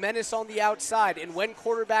absolute menace on the outside, and when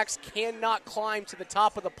quarterbacks cannot climb to the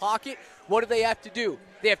top of the pocket, what do they have to do?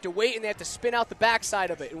 They have to wait, and they have to spin out the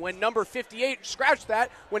backside of it. And when number 58, scratch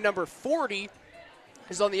that, when number 40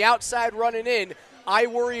 is on the outside running in, I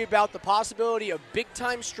worry about the possibility of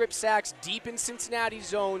big-time strip sacks deep in Cincinnati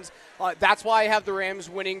zones. That's why I have the Rams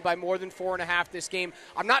winning by more than 4.5 this game.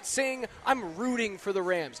 I'm not saying I'm rooting for the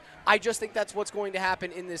Rams. I just think that's what's going to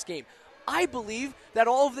happen in this game. I believe that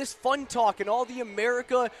all of this fun talk and all the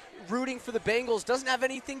America rooting for the Bengals doesn't have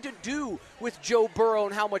anything to do with Joe Burrow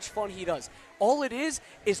and how much fun he does. All it is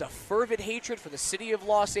a fervent hatred for the city of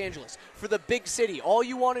Los Angeles, for the big city. All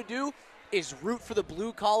you want to do is root for the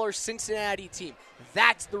blue-collar Cincinnati team.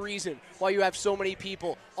 That's the reason why you have so many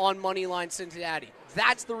people on Moneyline Cincinnati.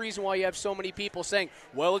 That's the reason why you have so many people saying,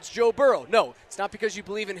 well, it's Joe Burrow. No, it's not because you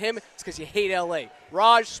believe in him. It's because you hate L.A.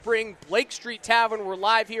 Raj, Spring, Blake Street Tavern. We're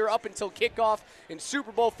live here up until kickoff in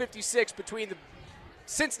Super Bowl 56 between the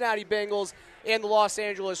Cincinnati Bengals and the Los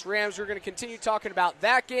Angeles Rams. We're going to continue talking about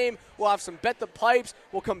that game. We'll have some Bet the Pipes.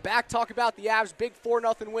 We'll come back, talk about the Avs' big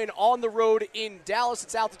 4-0 win on the road in Dallas.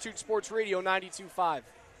 It's Altitude Sports Radio 92.5.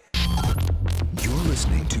 You're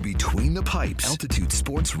listening to Between the Pipes, Altitude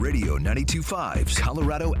Sports Radio 92.5's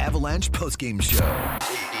Colorado Avalanche postgame show.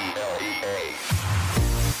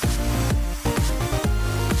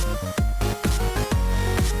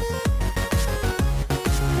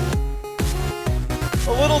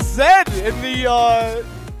 A little Zed in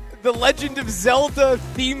the Legend of Zelda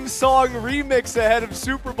theme song remix ahead of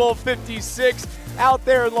Super Bowl 56 out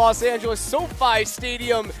there in Los Angeles. SoFi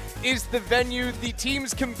Stadium is the venue. The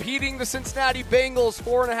teams competing, the Cincinnati Bengals,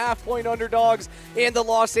 4.5-point underdogs, and the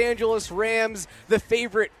Los Angeles Rams, the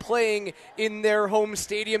favorite, playing in their home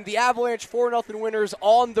stadium. The Avalanche 4-0 winners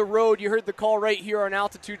on the road. You heard the call right here on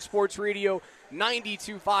Altitude Sports Radio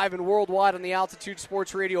 92.5 and worldwide on the Altitude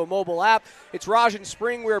Sports Radio mobile app. It's Raj and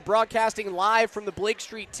Spring. We're broadcasting live from the Blake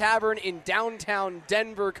Street Tavern in downtown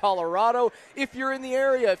Denver, Colorado. If you're in the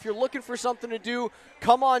area, if you're looking for something to do,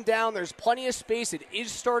 come on down. There's plenty of space. It is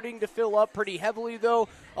starting to fill up pretty heavily, though.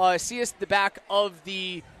 See us at the back of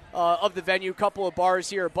the venue. Couple of bars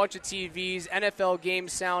here, a bunch of TVs, NFL game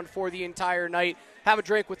sound for the entire night. Have a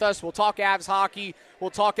drink with us. We'll talk Avs hockey.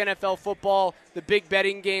 We'll talk NFL football, the big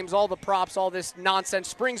betting games, all the props, all this nonsense.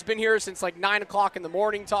 Spring's been here since like 9 o'clock in the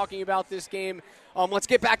morning talking about this game. Let's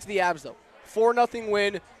get back to the Avs, though. 4-0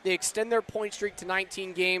 win. They extend their point streak to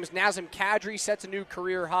 19 games. Nazem Kadri sets a new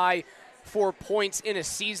career high for points in a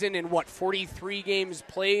season in, 43 games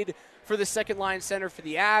played for the second-line center for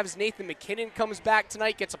the Avs. Nathan McKinnon comes back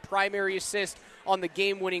tonight, gets a primary assist on the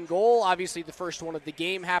game-winning goal. Obviously, the first one of the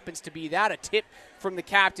game happens to be that, a tip from the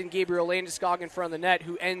captain, Gabriel Landeskog, in front of the net,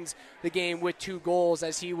 who ends the game with 2 goals,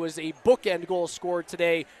 as he was a bookend goal scored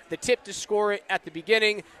today. The tip to score it at the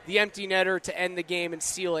beginning, the empty netter to end the game and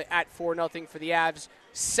seal it at 4-0 for the Avs.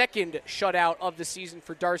 Second shutout of the season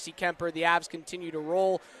for Darcy Kemper. The Avs continue to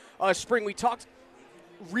roll. Spring, we talked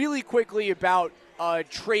really quickly about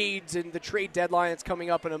trades and the trade deadline that's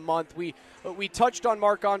coming up in a month. We touched on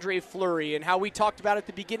Marc-Andre Fleury and how we talked about at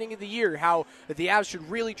the beginning of the year how the Avs should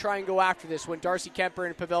really try and go after this when Darcy Kemper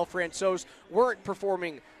and Pavel Francouz weren't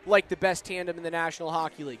performing like the best tandem in the National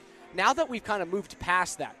Hockey League. Now that we've kind of moved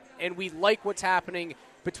past that and we like what's happening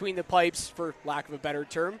between the pipes, for lack of a better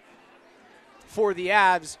term, for the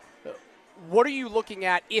Avs, what are you looking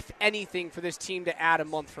at, if anything, for this team to add a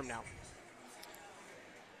month from now?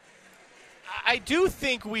 I do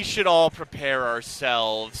think we should all prepare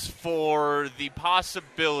ourselves for the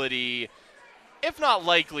possibility, if not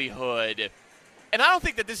likelihood, and I don't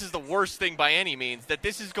think that this is the worst thing by any means, that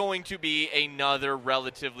this is going to be another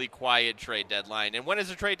relatively quiet trade deadline. And when is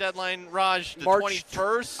the trade deadline, Raj? The March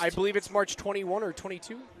 21st? I believe it's March 21 or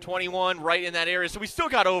 22. 21, right in that area. So we still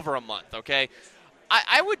got over a month, okay?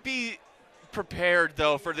 I would be prepared,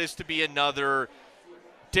 though, for this to be another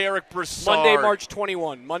Derek Brassard. Monday,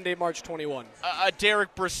 March 21. A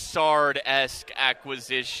Derek Brassard-esque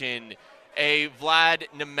acquisition, a Vlad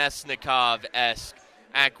Nemesnikov-esque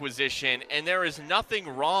acquisition, and there is nothing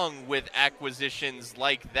wrong with acquisitions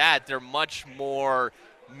like that. They're much more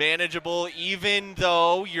manageable, even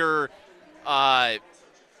though you're, all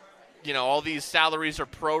these salaries are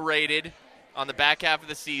prorated on the back half of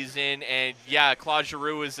the season, and yeah, Claude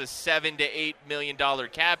Giroux is a $7 to $8 million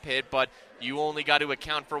cap hit, but you only got to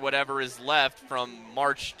account for whatever is left from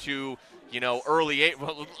March to, early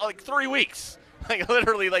April, like 3 weeks. Like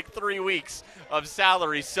literally 3 weeks of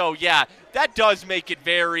salary. So, yeah, that does make it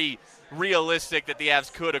very realistic that the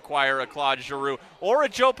Avs could acquire a Claude Giroux or a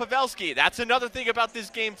Joe Pavelski. That's another thing about this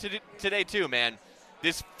game today, too, man.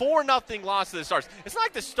 This 4-0 loss to the Stars. It's not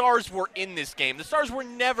like the Stars were in this game. The Stars were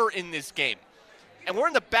never in this game. And we're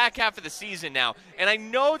in the back half of the season now. And I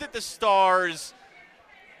know that the Stars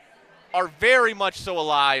are very much so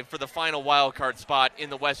alive for the final wildcard spot in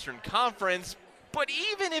the Western Conference. But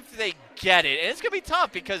even if they get it, and it's going to be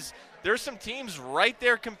tough because there's some teams right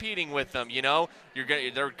there competing with them,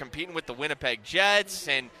 They're competing with the Winnipeg Jets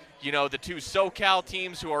and, the 2 SoCal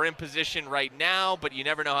teams who are in position right now, but you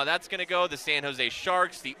never know how that's going to go. The San Jose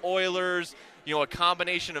Sharks, the Oilers, a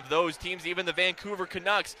combination of those teams, even the Vancouver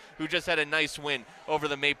Canucks, who just had a nice win over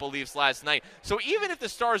the Maple Leafs last night. So even if the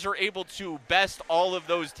Stars are able to best all of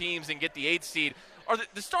those teams and get the 8th seed,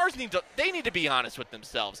 the Stars need to be honest with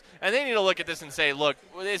themselves, and they need to look at this and say, look,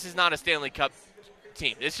 this is not a Stanley Cup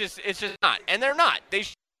team. It's just not, and they're not. They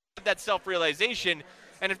should have that self-realization,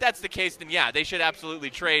 and if that's the case, then yeah, they should absolutely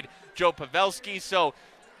trade Joe Pavelski. So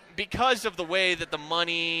because of the way that the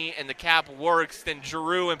money and the cap works, then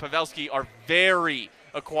Giroux and Pavelski are very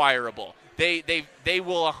acquirable. They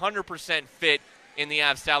will 100% fit in the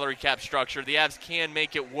Avs salary cap structure. The Avs can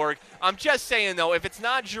make it work. I'm just saying, though, if it's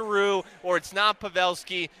not Giroux or it's not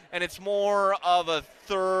Pavelski and it's more of a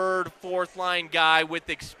third, fourth line guy with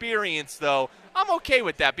experience, though, I'm okay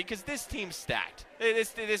with that because this team's stacked.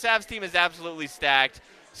 This Avs team is absolutely stacked.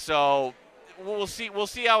 So we'll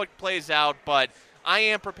see how it plays out, but I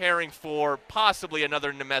am preparing for possibly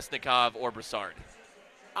another Nemesnikov or Brassard.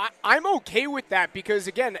 I'm okay with that because,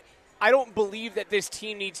 again, I don't believe that this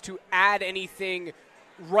team needs to add anything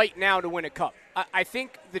right now to win a cup. I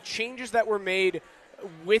think the changes that were made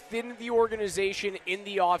within the organization in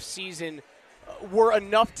the offseason were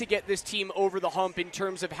enough to get this team over the hump in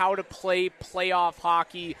terms of how to play playoff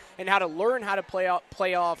hockey and how to learn how to play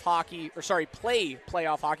playoff hockey.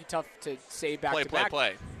 Tough to say back-to-back.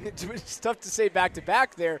 Play. It's tough to say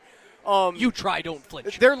back-to-back there. You try, don't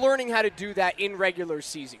flinch. They're learning how to do that in regular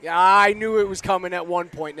season. I knew it was coming at one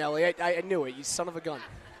point, Nelly. I knew it, you son of a gun.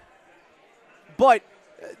 But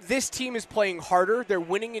this team is playing harder. They're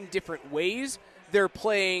winning in different ways. They're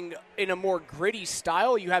playing in a more gritty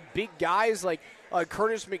style. You have big guys like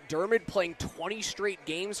Curtis McDermott playing 20 straight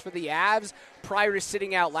games for the Avs prior to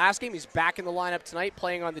sitting out last game. He's back in the lineup tonight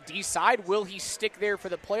playing on the D side. Will he stick there for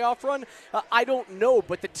the playoff run? I don't know,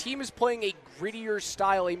 but the team is playing a grittier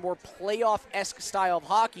style, a more playoff-esque style of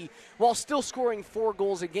hockey while still scoring 4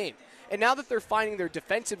 goals a game. And now that they're finding their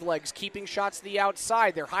defensive legs, keeping shots to the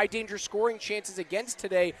outside, their high-danger scoring chances against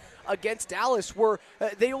Dallas were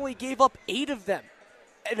they only gave up 8 of them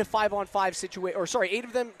in a 5-on-5 situation. Or, sorry, 8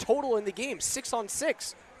 of them total in the game,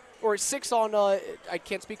 6-on-6. Or 6 on, I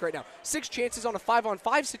can't speak right now, 6 chances on a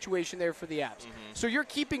 5-on-5 situation there for the Avs. So you're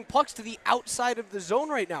keeping pucks to the outside of the zone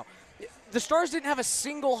right now. The Stars didn't have a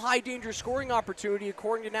single high-danger scoring opportunity,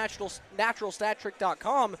 according to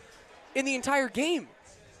naturalstattrick.com, in the entire game.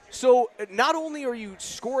 So not only are you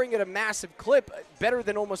scoring at a massive clip, better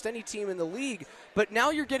than almost any team in the league, but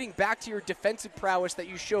now you're getting back to your defensive prowess that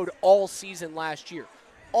you showed all season last year.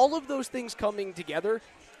 All of those things coming together,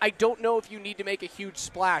 I don't know if you need to make a huge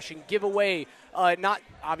splash and give away not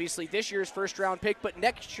obviously this year's first-round pick, but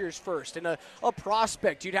next year's first. And a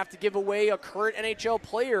prospect, you'd have to give away a current NHL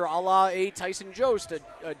player a la a Tyson Jost, a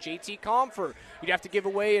JT Compher. You'd have to give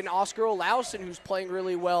away an Oscar Olausen who's playing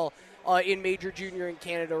really well in Major Junior in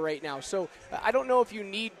Canada right now. So I don't know if you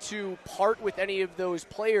need to part with any of those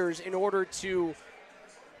players in order to,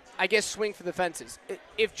 I guess, swing for the fences.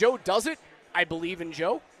 If Joe does it, I believe in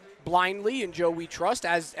Joe. Blindly, and Joe we trust,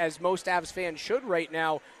 as most Avs fans should right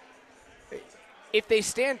now. If they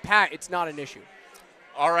stand pat, it's not an issue.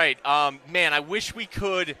 All right. Man, I wish I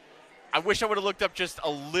would have looked up just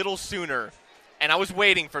a little sooner. And I was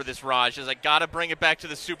waiting for this, Raj, as I got to bring it back to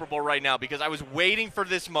the Super Bowl right now because I was waiting for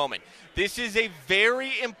this moment. This is a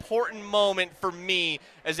very important moment for me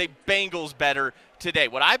as a Bengals bettor today.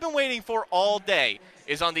 What I've been waiting for all day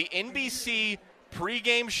is on the NBC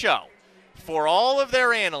pregame show for all of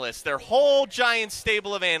their analysts, their whole giant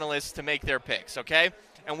stable of analysts, to make their picks, okay?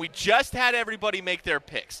 And we just had everybody make their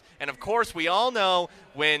picks. And, of course, we all know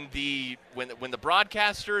when the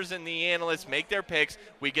broadcasters and the analysts make their picks,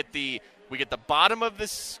 we get the bottom of the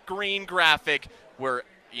screen graphic where,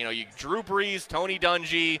 you Drew Brees, Tony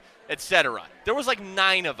Dungy, etc. There was like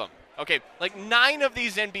 9 of them, okay? Like 9 of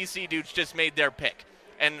these NBC dudes just made their pick.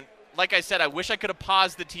 And like I said, I wish I could have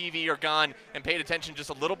paused the TV or gone and paid attention just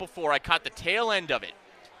a little before. I caught the tail end of it.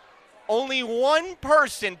 Only one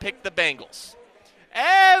person picked the Bengals.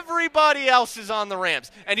 Everybody else is on the Rams.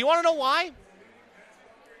 And you want to know why?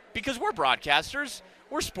 Because we're broadcasters.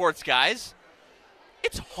 We're sports guys.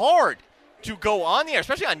 It's hard to go on the air,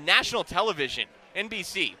 especially on national television,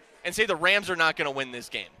 NBC, and say the Rams are not going to win this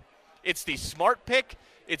game. It's the smart pick.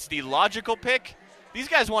 It's the logical pick. These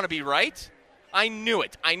guys want to be right. I knew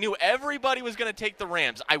it. I knew everybody was going to take the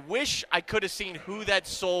Rams. I wish I could have seen who that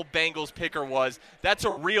sole Bengals picker was. That's a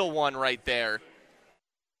real one right there.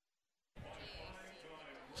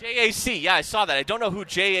 JAC. Yeah, I saw that. I don't know who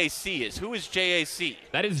JAC is. Who is JAC?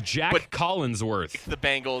 That is Jack Collinsworth. The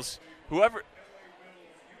Bengals. Whoever.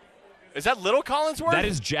 Is that Little Collinsworth? That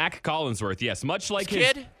is Jack Collinsworth, yes. Much like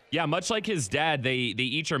his kid? Yeah, much like his dad, they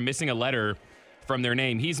each are missing a letter from their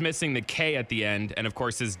name. He's missing the K at the end, and of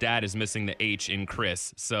course his dad is missing the H in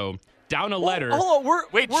Chris. So down a letter. We're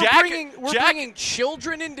bringing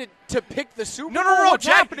children in to pick the Super Bowl? No. What's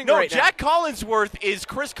happening right now? Jack Collinsworth is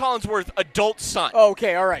Chris Collinsworth's adult son.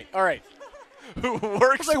 Okay, all right. Who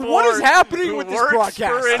works for... what is happening with this broadcast? He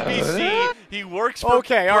works for NBC. He works for...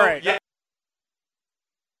 Okay, all right. Yeah.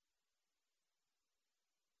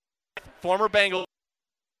 Former Bengal.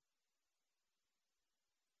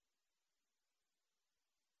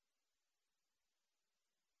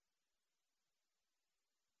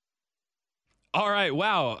 All right,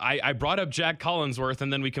 wow. I brought up Jack Collinsworth,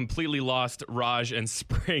 and then we completely lost Raj and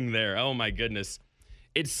Spring there. Oh, my goodness.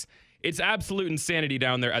 It's absolute insanity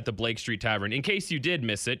down there at the Blake Street Tavern. In case you did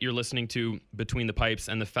miss it, you're listening to Between the Pipes,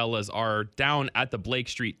 and the fellas are down at the Blake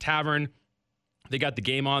Street Tavern. They got the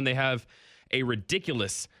game on. They have a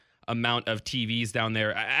ridiculous amount of TVs down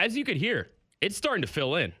there. As you could hear, it's starting to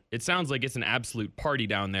fill in. It sounds like it's an absolute party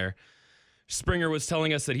down there. Springer was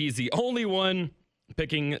telling us that he's the only one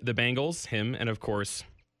picking the Bengals, him, and of course,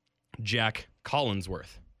 Jack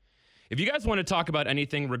Collinsworth. If you guys want to talk about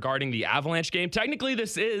anything regarding the Avalanche game, technically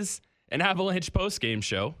this is an Avalanche post-game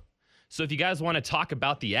show. So if you guys want to talk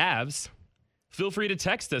about the Avs, feel free to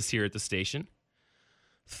text us here at the station.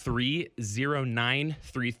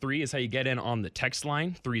 30933 is how you get in on the text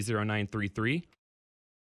line, 30933.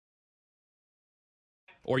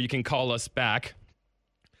 Or you can call us back.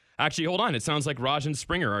 Actually, hold on. It sounds like Raj and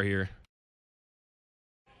Springer are here.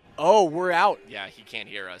 Oh, we're out. Yeah, he can't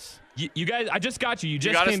hear us. You guys, I just got you. You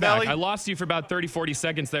just came back. I lost you for about 30, 40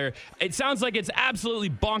 seconds there. It sounds like it's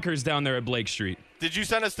absolutely bonkers down there at Blake Street. Did you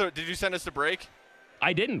send us the break?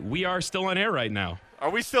 I didn't. We are still on air right now. Are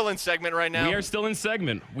we still in segment right now? We are still in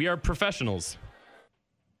segment. We are professionals.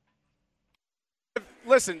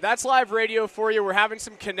 Listen, that's live radio for you. We're having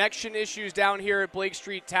some connection issues down here at Blake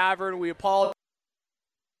Street Tavern. We apologize.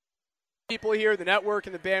 people here. The network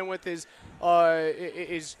and the bandwidth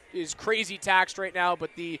is crazy taxed right now, but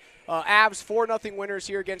the Avs 4-0 winners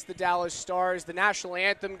here against the Dallas Stars. The national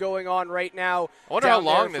anthem going on right now. I wonder how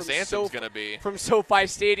long this anthem's going to be. From SoFi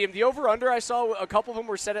Stadium. The over-under, I saw a couple of them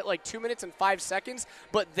were set at like 2 minutes and 5 seconds,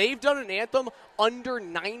 but they've done an anthem under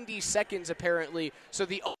 90 seconds apparently. So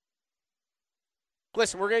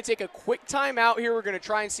listen, we're going to take a quick time out here. We're going to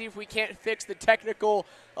try and see if we can't fix the technical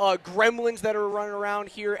gremlins that are running around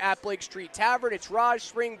here at Blake Street Tavern. It's Raj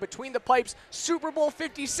Spring Between the Pipes Super Bowl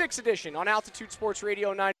 56 edition on Altitude Sports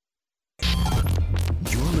Radio 9.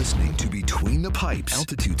 You're listening to Between the Pipes,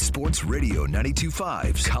 Altitude Sports Radio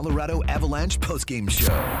 92.5's Colorado Avalanche postgame show.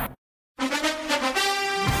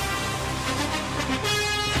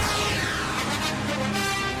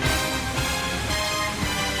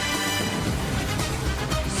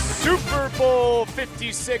 Super Bowl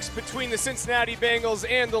 56 between the Cincinnati Bengals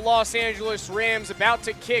and the Los Angeles Rams about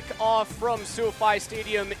to kick off from SoFi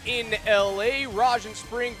Stadium in L.A. Raj and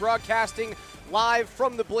Spring broadcasting live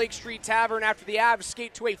from the Blake Street Tavern after the Avs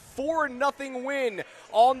skate to a 4-0 win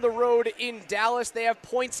on the road in Dallas. They have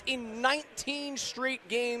points in 19 straight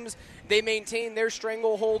games. They maintain their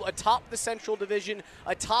stranglehold atop the Central Division,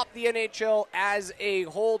 atop the NHL as a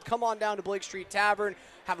whole. Come on down to Blake Street Tavern,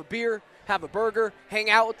 have a beer, have a burger, hang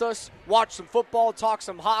out with us, watch some football, talk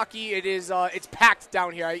some hockey. It's packed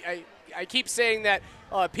down here. I keep saying that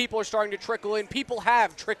people are starting to trickle in. People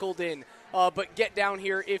have trickled in. But get down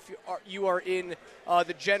here if you are in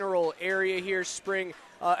the general area here, Spring.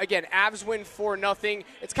 Again, Avs win 4-0.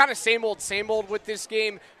 It's kind of same old with this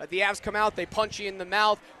game. The Avs come out, they punch you in the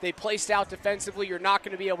mouth, they play stout defensively. You're not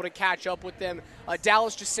going to be able to catch up with them.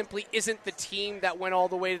 Dallas just simply isn't the team that went all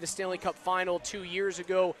the way to the Stanley Cup Final 2 years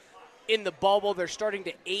ago in the bubble. They're starting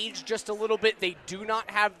to age just a little bit. They do not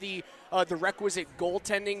have the requisite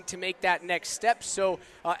goaltending to make that next step. So,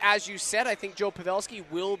 as you said, I think Joe Pavelski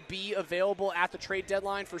will be available at the trade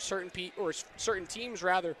deadline for certain teams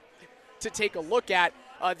to take a look at.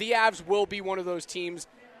 The Avs will be one of those teams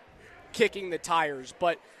kicking the tires.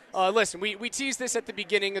 But listen, we teased this at the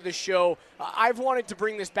beginning of the show. I've wanted to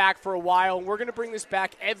bring this back for a while, and we're going to bring this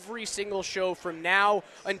back every single show from now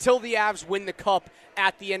until the Avs win the Cup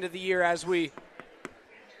at the end of the year as we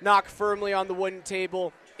knock firmly on the wooden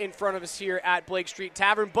table in front of us here at Blake Street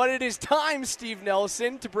Tavern. But it is time, Steve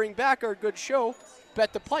Nelson, to bring back our good show,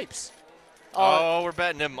 Bet the Pipes. We're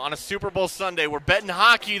betting him on a Super Bowl Sunday. We're betting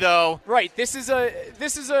hockey, though. Right. This is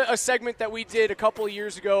a segment that we did a couple of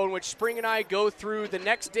years ago in which Spring and I go through the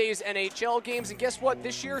next day's NHL games. And guess what?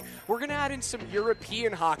 This year, we're going to add in some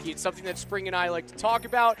European hockey. It's something that Spring and I like to talk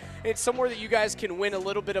about. It's somewhere that you guys can win a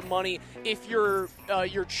little bit of money if your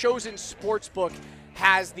chosen sports book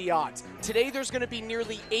has the odds. Today, there's going to be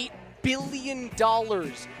nearly $8 billion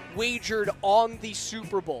wagered on the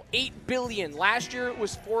Super Bowl. $8 billion. Last year it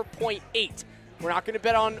was 4.8. We're not going to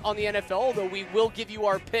bet on the NFL, though we will give you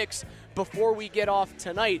our picks before we get off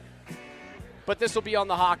tonight. But this will be on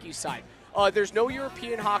the hockey side. There's no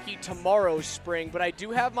European hockey tomorrow, Spring, but I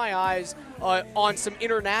do have my eyes on some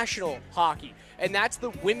international hockey. And that's the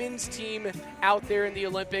women's team out there in the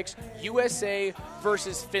Olympics, USA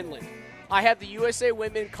versus Finland. I have the USA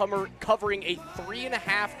women covering a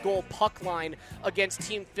 3.5-goal puck line against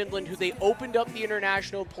Team Finland, who they opened up the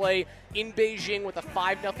international play in Beijing with a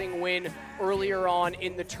 5-0 win earlier on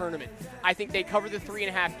in the tournament. I think they cover the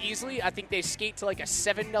 3.5 easily. I think they skate to like a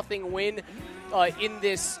 7-0 win in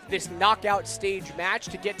this knockout stage match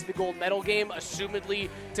to get to the gold medal game, assumedly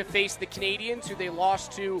to face the Canadians, who they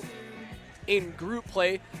lost to in group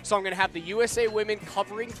play. So I'm going to have the USA women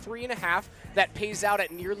covering 3.5. That pays out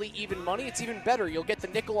at nearly even money. It's even better. You'll get the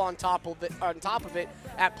nickel on top of it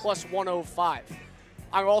at plus 105.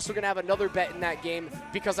 I'm also going to have another bet in that game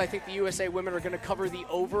because I think the USA women are going to cover the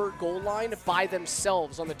over goal line by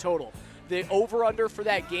themselves on the total. The over-under for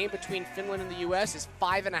that game between Finland and the U.S. is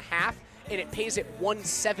 5.5, and it pays at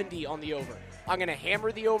 170 on the over. I'm going to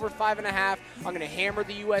hammer the over 5.5. I'm going to hammer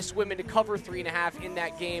the U.S. women to cover 3.5 in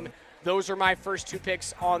that game. Those are my first two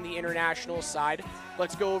picks on the international side.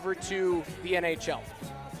 Let's go over to the NHL.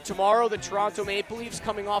 Tomorrow, the Toronto Maple Leafs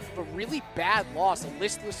coming off of a really bad loss, a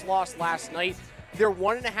listless loss last night. They're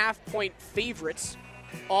 1.5-point favorites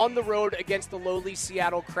on the road against the lowly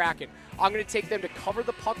Seattle Kraken. I'm going to take them to cover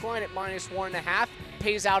the puck line at minus 1.5.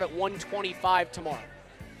 Pays out at 125 tomorrow.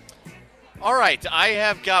 All right, I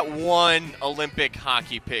have got one Olympic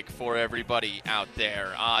hockey pick for everybody out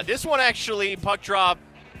there. This one actually, puck drop,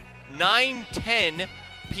 9:10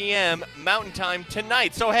 p.m. Mountain Time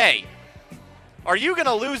tonight. So, hey, are you going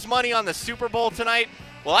to lose money on the Super Bowl tonight?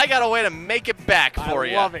 Well, I got a way to make it back for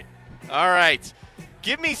you. I love it. All right.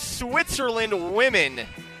 Give me Switzerland women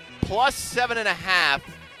plus 7.5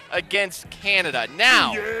 against Canada.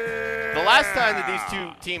 Now, the last time that these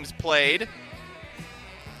two teams played,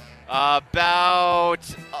 about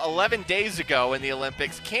 11 days ago in the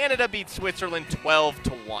Olympics, Canada beat Switzerland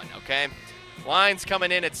 12-1, okay? Line's coming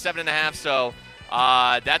in at 7.5, so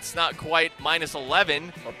that's not quite minus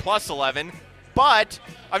 11 or plus 11. But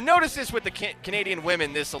I've noticed this with the Canadian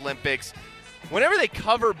women this Olympics. Whenever they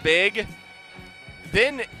cover big,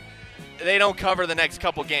 then they don't cover the next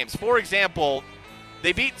couple games. For example,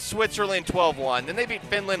 they beat Switzerland 12-1. Then they beat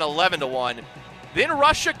Finland 11-1. Then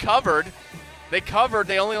Russia covered. They covered.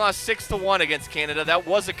 They only lost 6-1 against Canada. That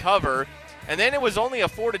was a cover. And then it was only a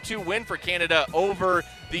 4-2 win for Canada over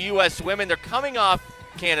the U.S. women. They're coming off,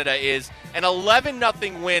 Canada is, an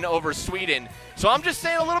 11-0 win over Sweden. So I'm just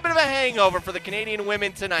saying a little bit of a hangover for the Canadian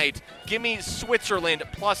women tonight. Give me Switzerland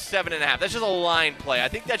plus 7.5. That's just a line play. I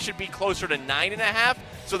think that should be closer to 9.5.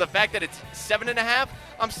 So the fact that it's 7.5,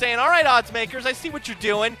 I'm saying, all right, odds makers, I see what you're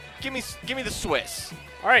doing. Give me the Swiss.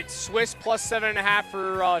 All right, Swiss plus 7.5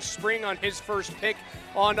 for Spring on his first pick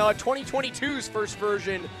on 2022's first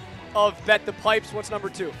version of Bet the Pipes. What's number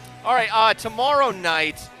 2? All right, tomorrow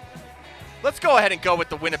night, let's go ahead and go with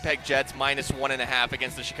the Winnipeg Jets minus 1.5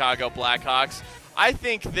 against the Chicago Blackhawks. I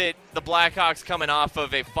think that the Blackhawks coming off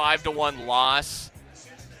of a 5-1 loss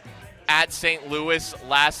at St. Louis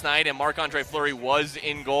last night, and Marc-Andre Fleury was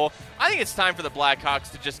in goal. I think it's time for the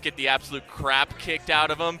Blackhawks to just get the absolute crap kicked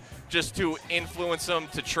out of them, just to influence them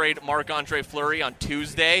to trade Marc-Andre Fleury on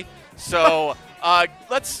Tuesday. So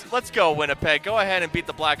let's go, Winnipeg. Go ahead and beat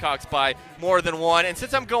the Blackhawks by more than 1. And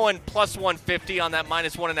since I'm going plus 150 on that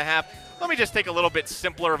minus 1.5, let me just take a little bit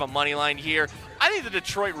simpler of a money line here. I think the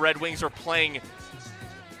Detroit Red Wings are playing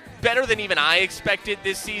better than even I expected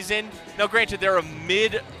this season. Now, granted, they're a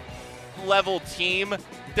mid-level team.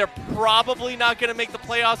 They're probably not going to make the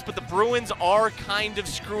playoffs, but the Bruins are kind of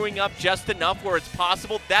screwing up just enough where it's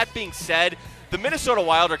possible. That being said, the Minnesota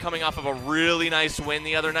Wild are coming off of a really nice win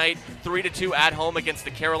the other night, 3-2 at home against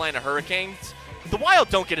the Carolina Hurricanes. The Wild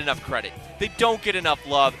don't get enough credit. They don't get enough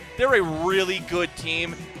love. They're a really good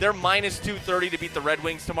team. They're minus 230 to beat the Red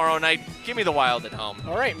Wings tomorrow night. Give me the Wild at home.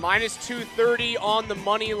 All right, minus 230 on the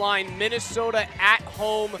money line. Minnesota at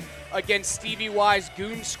home against Stevie Y's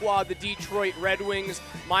Goon Squad, the Detroit Red Wings,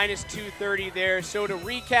 minus 230 there. So to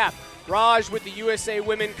recap, Raj with the USA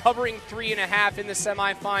women covering 3.5 in the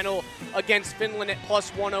semifinal against Finland at plus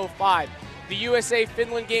 105. The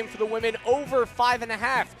USA-Finland game for the women over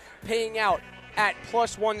 5.5, paying out at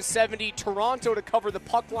plus 170. Toronto to cover the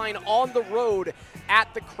puck line on the road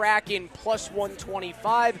at the Kraken, plus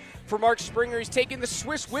 125. For Mark Springer, he's taking the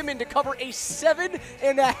Swiss women to cover a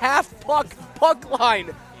 7.5 puck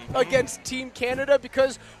line against Team Canada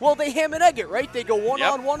because, well, they ham and egg it, right? They go one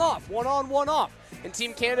on, one off, one on, one off. And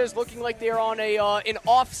Team Canada is looking like they're on an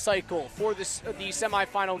off cycle for the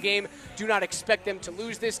semifinal game. Do not expect them to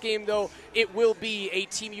lose this game, though. It will be a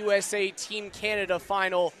Team USA, Team Canada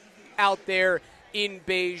final out there in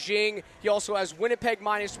Beijing. He also has Winnipeg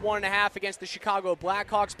minus 1.5 against the Chicago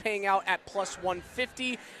Blackhawks, paying out at plus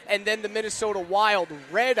 150. And then the Minnesota Wild,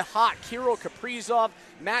 red hot, Kirill Kaprizov,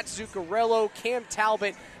 Matt Zuccarello, Cam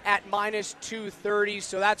Talbot at minus 230.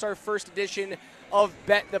 So that's our first edition of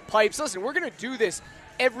Bet the Pipes. Listen, we're going to do this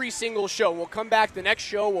every single show. We'll come back the next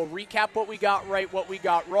show. We'll recap what we got right, what we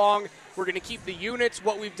got wrong. We're going to keep the units,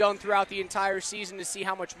 what we've done throughout the entire season, to see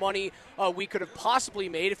how much money we could have possibly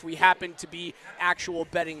made if we happened to be actual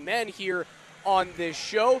betting men here on this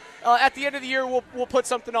show. At the end of the year, we'll put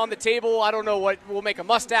something on the table. I don't know what. We'll make a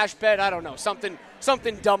mustache bet. I don't know. Something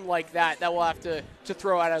dumb like that we'll have to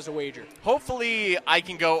throw out as a wager. Hopefully I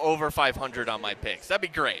can go over 500 on my picks. That'd be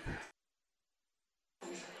great.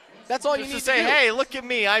 That's all you need to say, do. Hey, look at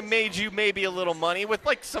me. I made you maybe a little money with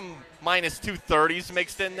like some minus 230s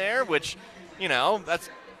mixed in there, which, that's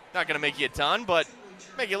not going to make you a ton, but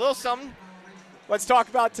make you a little something. Let's talk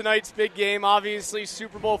about tonight's big game. Obviously,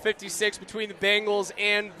 Super Bowl 56 between the Bengals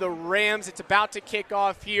and the Rams. It's about to kick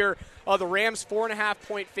off here. The Rams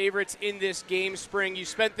 4.5-point favorites in this game, Spring. You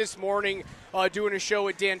spent this morning doing a show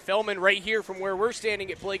with Dan Feldman right here from where we're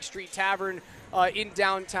standing at Blake Street Tavern in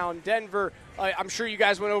downtown Denver. I'm sure you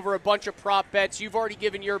guys went over a bunch of prop bets. You've already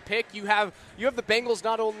given your pick. You have the Bengals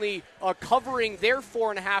not only covering their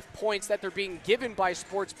 4.5 points that they're being given by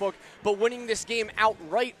Sportsbook, but winning this game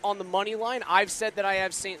outright on the money line. I've said that I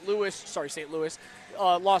have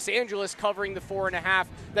Los Angeles covering the 4.5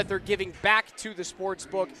 that they're giving back to the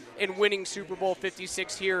Sportsbook and winning Super Bowl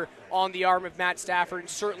 56 here on the arm of Matt Stafford, and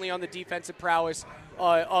certainly on the defensive prowess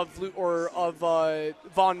of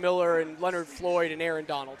Von Miller and Leonard Floyd and Aaron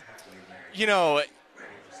Donald.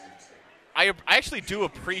 I actually do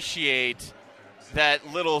appreciate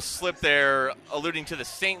that little slip there alluding to the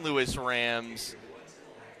St. Louis Rams,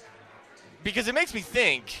 because it makes me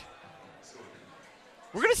think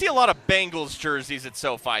we're going to see a lot of Bengals jerseys at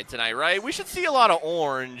SoFi tonight, right? We should see a lot of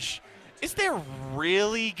orange. Is there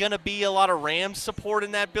really going to be a lot of Rams support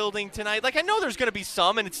in that building tonight? Like, I know there's going to be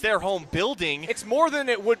some, and it's their home building. It's more than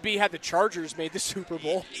it would be had the Chargers made the Super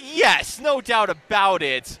Bowl. Yes, no doubt about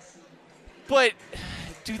it. But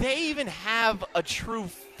do they even have a true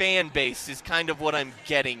fan base is kind of what I'm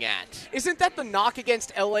getting at. Isn't that the knock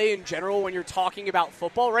against LA in general when you're talking about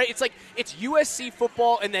football, right? It's like it's USC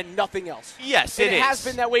football and then nothing else. Yes, and it is. It has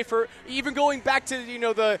been that way for even going back to,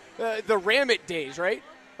 the Ramit days, right?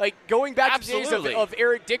 Like going back Absolutely. to the days of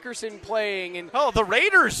Eric Dickerson playing. And the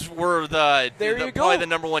Raiders were probably the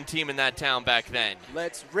number one team in that town back then.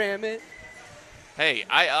 Let's ram it. Hey,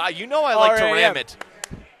 I like to ram it.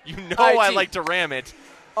 You know I like to ram it.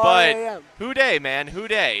 But who day, man? Who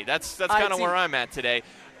day? That's kind of where I'm at today.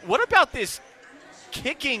 What about this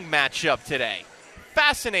kicking matchup today?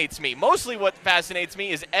 Fascinates me. Mostly what fascinates me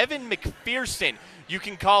is Evan McPherson. You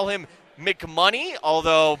can call him McMoney,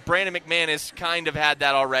 although Brandon McManus kind of had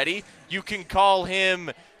that already. You can call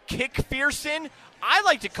him Kickpherson. I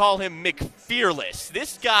like to call him McFearless.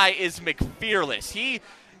 This guy is McFearless. He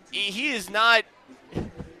is not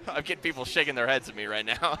 – I'm getting people shaking their heads at me right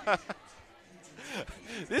now.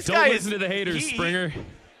 This Don't guy listen to the haters, Springer.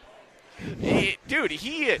 Dude,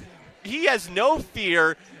 he has no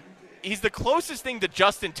fear. He's the closest thing to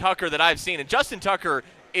Justin Tucker that I've seen. And Justin Tucker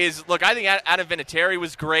is, look, I think Adam Vinatieri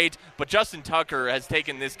was great, but Justin Tucker has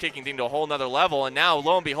taken this kicking team to a whole nother level. And now,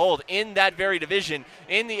 lo and behold, in that very division,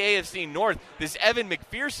 in the AFC North, this Evan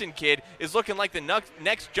McPherson kid is looking like the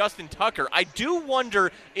next Justin Tucker. I do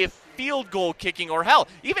wonder if field goal kicking, or hell,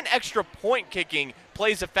 even extra point kicking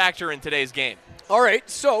plays a factor in today's game. All right,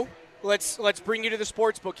 so let's bring you to the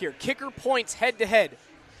sports book here. Kicker points head-to-head.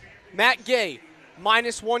 Matt Gay,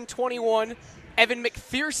 -121. Evan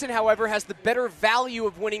McPherson, however, has the better value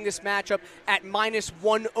of winning this matchup at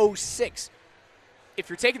 -106. If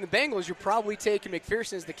you're taking the Bengals, you're probably taking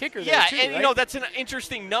McPherson as the kicker there, too, and right? that's an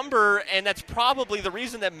interesting number, and that's probably the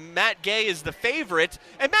reason that Matt Gay is the favorite.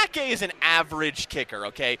 And Matt Gay is an average kicker,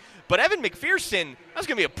 okay? But Evan McPherson, that's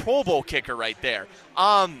going to be a Pro Bowl kicker right there.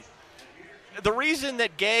 The reason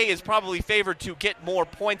that Gay is probably favored to get more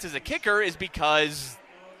points as a kicker is because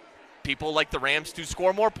people like the Rams to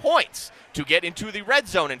score more points, to get into the red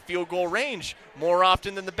zone and field goal range more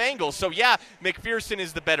often than the Bengals. So, yeah, McPherson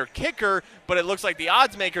is the better kicker, but it looks like the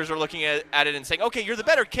odds makers are looking at it and saying, okay, you're the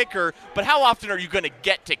better kicker, but how often are you going to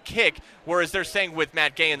get to kick? Whereas they're saying with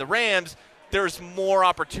Matt Gay and the Rams, there's more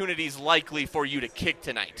opportunities likely for you to kick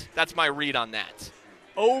tonight. That's my read on that.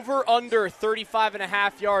 Over under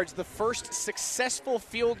 35.5 yards, the first successful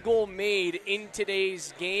field goal made in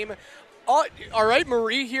today's game. All right,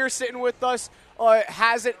 Marie here sitting with us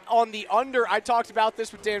has it on the under. I talked about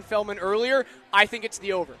this with Dan Feldman earlier. I think it's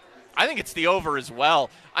the over. I think it's the over as well.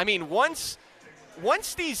 I mean, once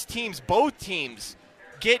these teams, both teams,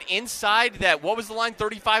 get inside that, what was the line,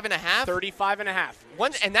 35.5? 35.5.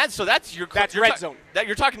 That's red zone.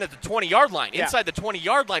 You're talking at the 20-yard line, yeah. Inside the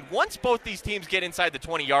 20-yard line. Once both these teams get inside the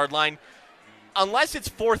 20-yard line, unless it's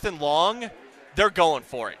 4th and long, they're going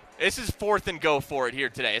for it. This is 4th and go for it here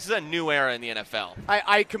today. This is a new era in the NFL.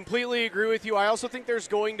 I completely agree with you. I also think there's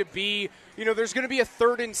going to be, a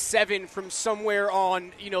 3rd and 7 from somewhere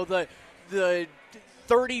on, the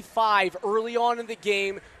 35 early on in the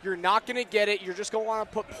game. You're not going to get it. You're just going to want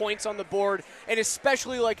to put points on the board, and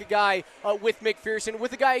especially like a guy with McPherson,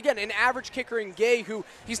 with a guy, again, an average kicker in Gay, who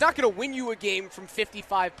he's not going to win you a game from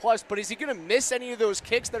 55+, but is he going to miss any of those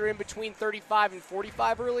kicks that are in between 35 and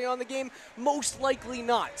 45 early on in the game? Most likely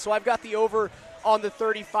not. So I've got the over on the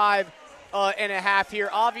 35.5 here.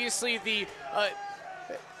 Obviously, the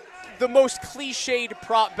most cliched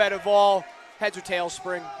prop bet of all, heads or tails,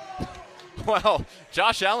 Spring. Well,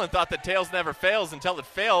 Josh Allen thought that tails never fails until it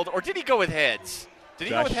failed. Or did he go with heads? Did he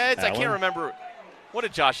go with heads? I can't remember. What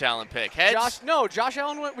did Josh Allen pick? Heads? Josh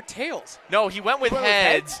Allen went with tails. No, he went with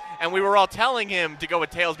heads, and we were all telling him to go with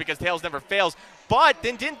tails because tails never fails. But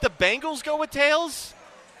then didn't the Bengals go with tails?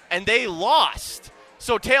 And they lost.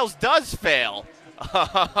 So tails does fail.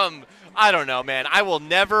 I don't know, man. I will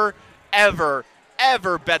never, ever,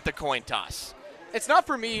 ever bet the coin toss. It's not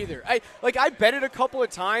for me either. I bet it a couple of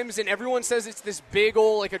times, and everyone says it's this big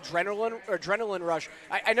old adrenaline rush.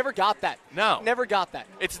 I never got that. No. Never got that.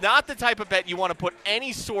 It's not the type of bet you want to put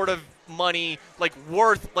any sort of money,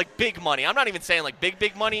 worth, big money. I'm not even saying,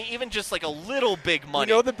 big money, even just, a little big money.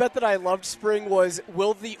 You know the bet that I loved, Spring, was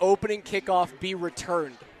will the opening kickoff be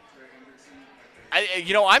returned?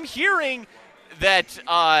 I'm hearing that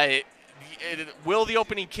will the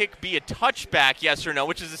opening kick be a touchback, yes or no,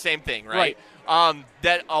 which is the same thing, right?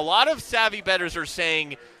 That a lot of savvy bettors are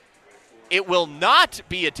saying it will not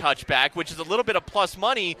be a touchback, which is a little bit of plus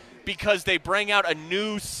money because they bring out a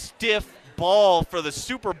new stiff ball for the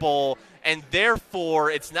Super Bowl, and therefore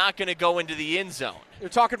it's not going to go into the end zone. You're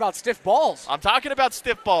talking about stiff balls. I'm talking about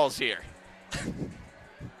stiff balls here.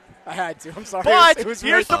 I had to. I'm sorry. But it was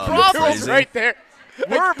here's right, the problem. It was right there.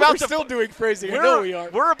 We're still doing phrasing. I know we are.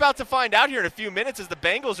 We're about to find out here in a few minutes as the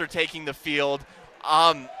Bengals are taking the field.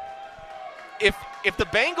 If the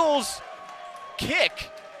Bengals kick,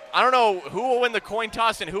 I don't know who will win the coin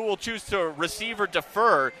toss and who will choose to receive or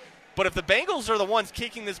defer, but if the Bengals are the ones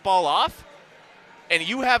kicking this ball off and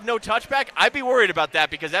you have no touchback, I'd be worried about that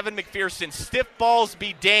because Evan McPherson, stiff balls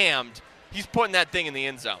be damned, he's putting that thing in the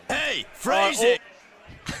end zone. Hey, phrase it.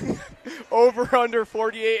 Over under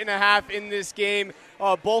 48.5 in this game.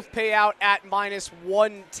 Both pay out at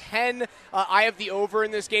 -110. I have the over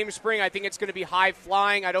in this game, Spring. I think it's going to be high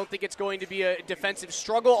flying. I don't think it's going to be a defensive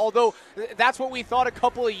struggle, although that's what we thought a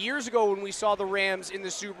couple of years ago when we saw the Rams in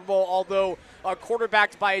the Super Bowl, although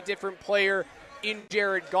quarterbacked by a different player in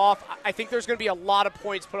Jared Goff. I think there's going to be a lot of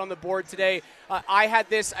points put on the board today. I had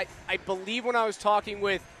this, I believe when I was talking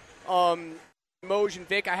with Moj and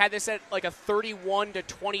Vic, I had this at like a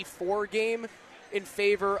 31-24 game in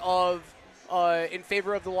favor of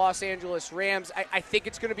the Los Angeles Rams. I think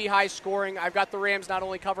it's going to be high scoring. I've got the Rams not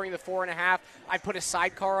only covering the 4.5, I put a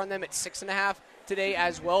sidecar on them at 6.5 today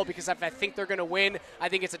as well because if I think they're going to win, I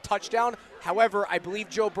think it's a touchdown. However, I believe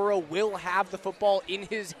Joe Burrow will have the football in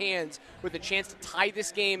his hands with a chance to tie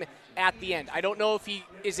this game at the end. I don't know if he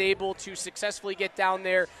is able to successfully get down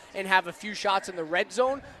there and have a few shots in the red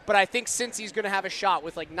zone, but I think since he's going to have a shot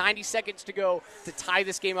with like 90 seconds to go to tie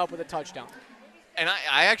this game up with a touchdown. And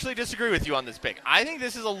I actually disagree with you on this pick. I think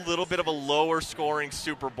this is a little bit of a lower scoring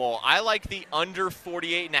Super Bowl. I like the under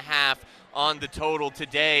 48.5 on the total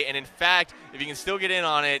today. And in fact, if you can still get in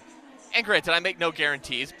on it, and granted, I make no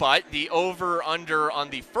guarantees, but the over-under on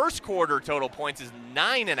the first quarter total points is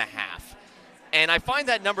 9.5. And I find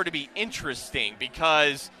that number to be interesting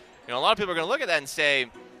because, a lot of people are going to look at that and say,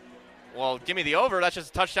 well, give me the over. That's just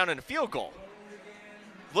a touchdown and a field goal.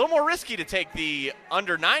 A little more risky to take the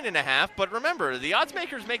under 9.5, but remember, the odds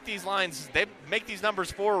makers make these lines, they make these numbers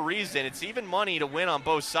for a reason. It's even money to win on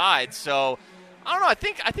both sides. So, I don't know. I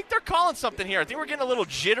think they're calling something here. I think we're getting a little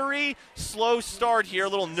jittery, slow start here, a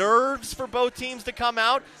little nerves for both teams to come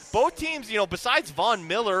out. Both teams, besides Von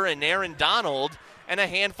Miller and Aaron Donald and a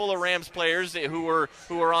handful of Rams players who were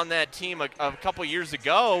on that team a couple years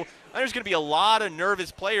ago, there's going to be a lot of nervous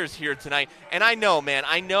players here tonight. And I know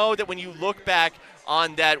that when you look back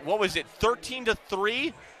on that, what was it,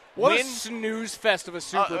 13-3 What win a snooze fest of a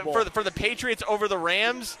Super Bowl for the Patriots over the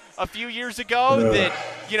Rams a few years ago. That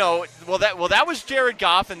that was Jared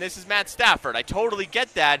Goff, and this is Matt Stafford. I totally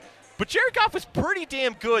get that, but Jared Goff was pretty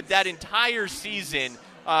damn good that entire season.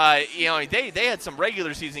 They had some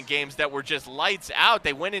regular season games that were just lights out.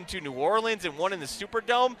 They went into New Orleans and won in the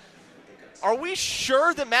Superdome. Are we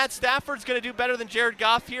sure that Matt Stafford's going to do better than Jared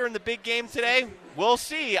Goff here in the big game today? We'll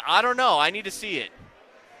see. I don't know. I need to see it.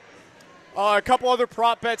 A couple other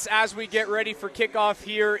prop bets as we get ready for kickoff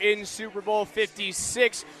here in Super Bowl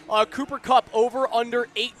 56. Cooper Kupp over under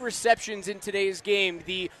 8 receptions in today's game.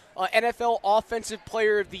 The NFL Offensive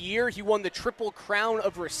Player of the Year. He won the Triple Crown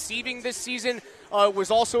of receiving this season. Was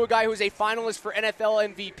also a guy who was a finalist for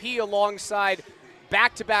NFL MVP alongside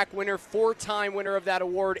back-to-back winner, 4-time winner of that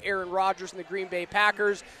award, Aaron Rodgers and the Green Bay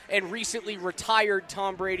Packers, and recently retired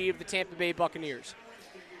Tom Brady of the Tampa Bay Buccaneers.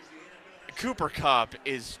 Cooper Kupp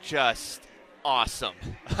is just awesome.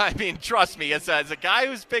 I mean, trust me, as a guy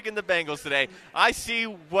who's picking the Bengals today, I see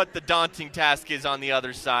what the daunting task is on the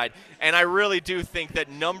other side, and I really do think that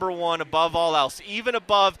number one, above all else, even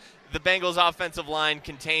above the Bengals offensive line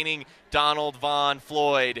containing Donald, Von,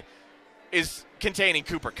 Floyd, is containing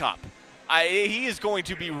Cooper Kupp. He is going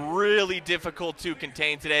to be really difficult to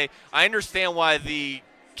contain today. I understand why the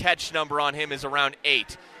catch number on him is around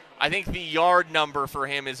 8. I think the yard number for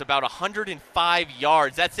him is about 105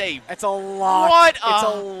 yards. That's a lot. It's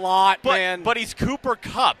a lot, man. But he's Cooper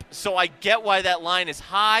Kupp, so I get why that line is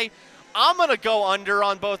high. I'm going to go under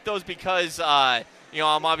on both those because, I'm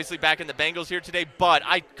obviously back in the Bengals here today, but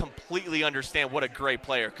I completely understand what a great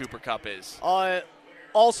player Cooper Kupp is.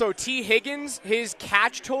 Also, T. Higgins, his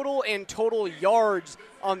catch total and total yards,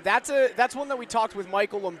 that's one that we talked with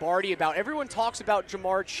Michael Lombardi about. Everyone talks about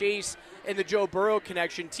Jamar Chase and the Joe Burrow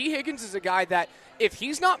connection. T. Higgins is a guy that, if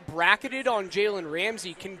he's not bracketed on Jalen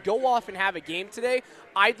Ramsey, can go off and have a game today.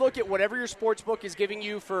 I'd look at whatever your sports book is giving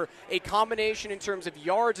you for a combination in terms of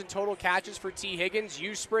yards and total catches for T. Higgins.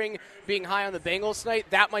 Spring being high on the Bengals tonight,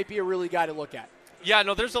 that might be a really guy to look at. Yeah,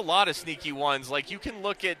 no, there's a lot of sneaky ones. Like, you can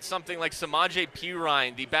look at something like Samaje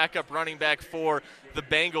Perine, the backup running back for the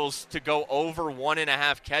Bengals, to go over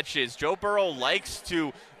 1.5 catches. Joe Burrow likes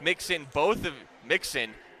to mix in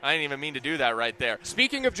I didn't even mean to do that right there.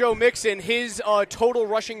 Speaking of Joe Mixon, his total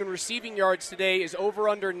rushing and receiving yards today is over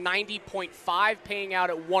under 90.5, paying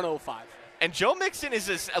out at 105. And Joe Mixon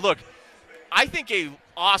is look, I think a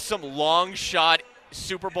awesome long shot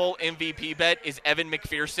Super Bowl MVP bet is Evan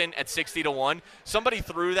McPherson at 60-1. Somebody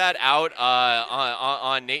threw that out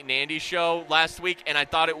on Nate and Andy's show last week, and I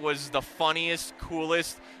thought it was the funniest,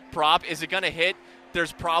 coolest prop. Is it going to hit?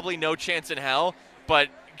 There's probably no chance in hell, but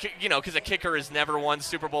because a kicker has never won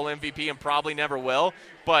Super Bowl MVP and probably never will.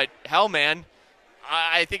 But hell, man,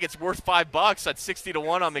 I think it's worth $5 at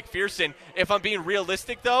 60-1 on McPherson. If I'm being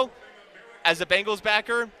realistic, though, as a Bengals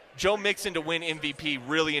backer, Joe Mixon to win MVP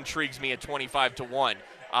really intrigues me at 25-1.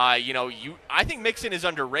 I think Mixon is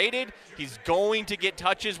underrated. He's going to get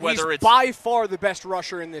touches, whether He's it's by far the best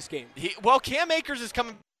rusher in this game. Cam Akers is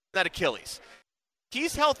coming that Achilles.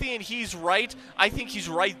 He's healthy and he's right. I think he's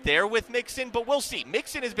right there with Mixon, but we'll see.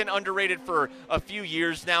 Mixon has been underrated for a few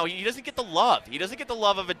years now. He doesn't get the love. He doesn't get the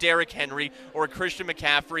love of a Derrick Henry or a Christian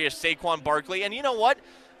McCaffrey, a Saquon Barkley. And you know what?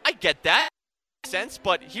 I get that. Sense,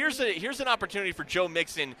 but here's an opportunity for Joe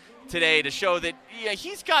Mixon today to show that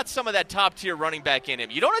he's got some of that top tier running back in him.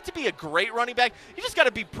 You don't have to be a great running back. You just got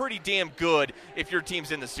to be pretty damn good if your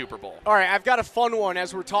team's in the Super Bowl. All right, I've got a fun one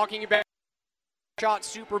as we're talking about shot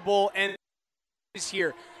Super Bowl and is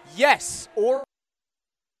here. Yes or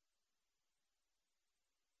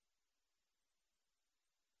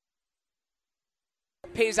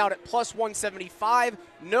pays out at plus 175.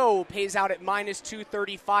 No pays out at minus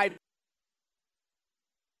 235.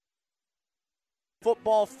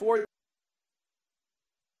 Football for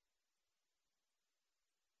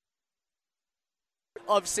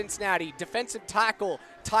of Cincinnati. Defensive tackle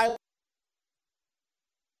Tyler,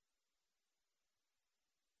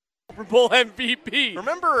 Super Bowl MVP.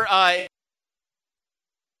 Remember, all right,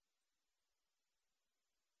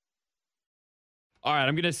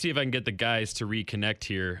 I'm going to see if I can get the guys to reconnect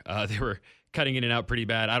here. They were cutting in and out pretty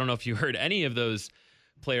bad. I don't know if you heard any of those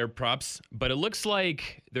player props, but it looks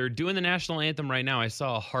like they're doing the national anthem right now. I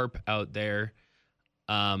saw a harp out there.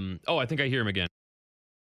 I think I hear him again.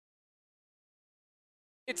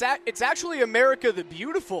 It's actually America the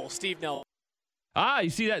Beautiful, Steve Nelson. You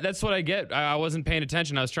see that? That's what I get. I wasn't paying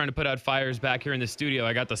attention. I was trying to put out fires back here in the studio.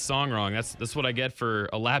 I got the song wrong. That's what I get for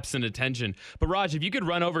a lapse in attention. But Raj, if you could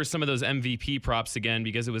run over some of those MVP props again,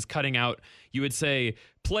 because it was cutting out. You would say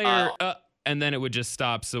player, and then it would just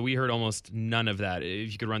stop. So we heard almost none of that.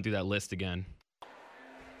 If you could run through that list again.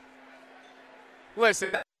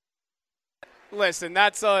 Listen.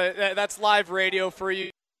 That's live radio for you.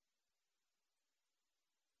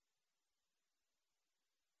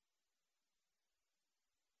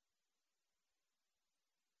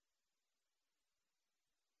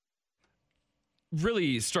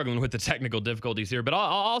 Really struggling with the technical difficulties here, but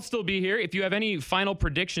I'll still be here. If you have any final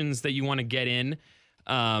predictions that you want to get in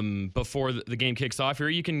before the game kicks off here,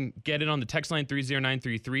 you can get it on the text line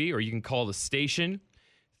 30933, or you can call the station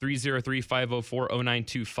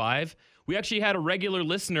 303-504-0925. We actually had a regular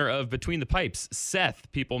listener of Between the Pipes,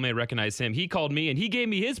 Seth. People may recognize him. He called me and he gave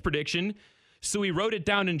me his prediction, so he wrote it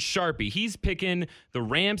down in Sharpie. He's picking the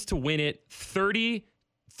Rams to win it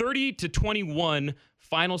 30-21.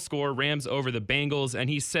 Final score, Rams over the Bengals, and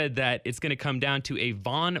he said that it's going to come down to a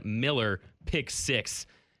Von Miller pick 6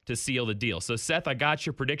 to seal the deal. So, Seth, I got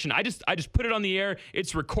your prediction. I just put it on the air.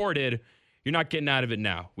 It's recorded. You're not getting out of it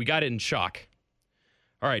now. We got it in chalk.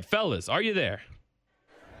 All right, fellas, are you there?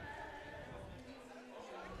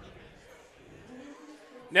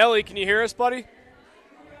 Nelly, can you hear us, buddy?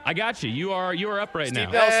 I got you. You are up right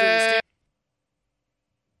Steve now. Nelson.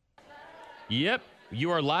 Yep.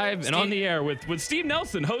 You are live and on the air with Steve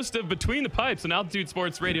Nelson, host of Between the Pipes on Altitude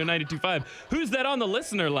Sports Radio 92.5. Who's that on the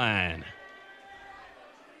listener line?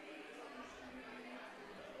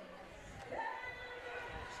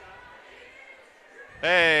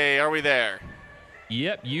 Hey, are we there?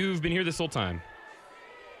 Yep, you've been here this whole time.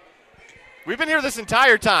 We've been here this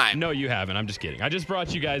entire time. No, you haven't. I'm just kidding. I just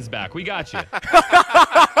brought you guys back. We got you.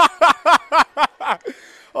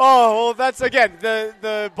 Oh, well, that's, again,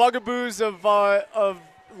 the bugaboos of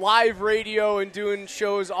live radio and doing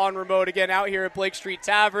shows on remote. Again, out here at Blake Street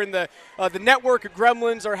Tavern, the network of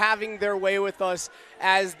gremlins are having their way with us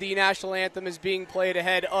as the national anthem is being played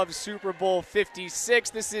ahead of Super Bowl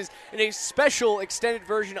 56. This is a special extended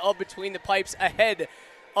version of Between the Pipes ahead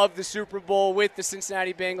of the Super Bowl with the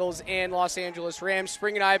Cincinnati Bengals and Los Angeles Rams.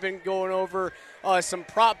 Spring and I have been going over some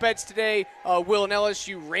prop bets today. Will an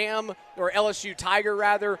LSU Tiger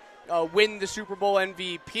rather, win the Super Bowl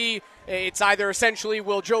MVP? It's either essentially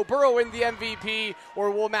will Joe Burrow win the MVP or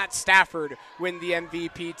will Matt Stafford win the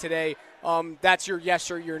MVP today? That's your yes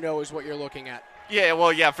or your no is what you're looking at. Yeah,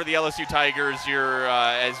 well, yeah, for the LSU Tigers, you're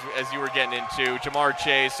as you were getting into Jamar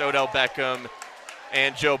Chase, Odell Beckham,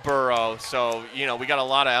 and Joe Burrow. So, we got a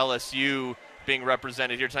lot of LSU being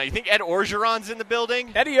represented here tonight. You think Ed Orgeron's in the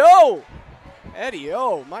building? Eddie O,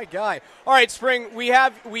 my guy. All right, Spring, we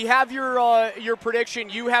have your prediction.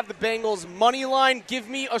 You have the Bengals money line. Give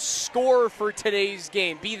me a score for today's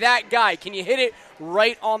game. Be that guy. Can you hit it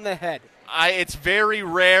right on the head? It's very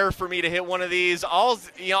rare for me to hit one of these.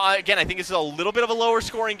 Again, I think this is a little bit of a lower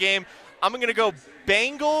scoring game. I'm going to go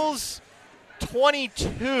Bengals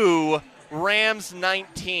 22, Rams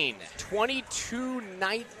 19.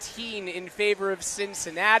 22-19 in favor of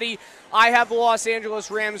Cincinnati. I have the Los Angeles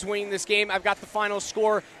Rams winning this game. I've got the final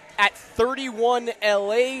score at 31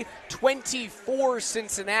 LA, 24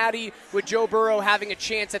 Cincinnati, with Joe Burrow having a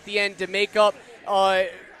chance at the end to make up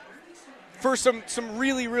for some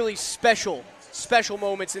really, really special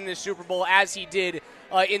moments in this Super Bowl, as he did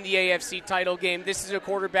in the AFC title game. This is a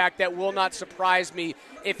quarterback that will not surprise me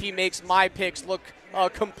if he makes my picks look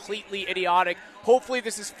completely idiotic. Hopefully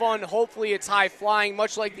this is fun. Hopefully it's high-flying,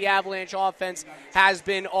 much like the Avalanche offense has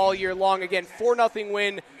been all year long. Again, 4-0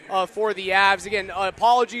 win for the Avs. Again,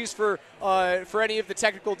 apologies for any of the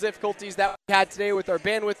technical difficulties that we had today with our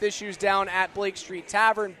bandwidth issues down at Blake Street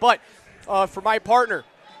Tavern. But for my partner,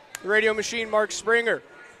 the radio machine, Mark Springer,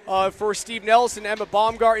 for Steve Nelson, Emma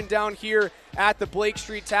Baumgarten down here at the Blake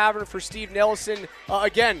Street Tavern. For Steve Nelson,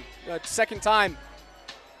 again, second time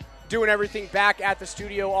doing everything back at the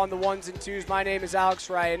studio on the ones and twos. My name is Alex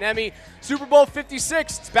Ryanemi. Super Bowl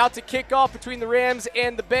 56, it's about to kick off between the Rams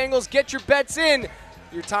and the Bengals. Get your bets in.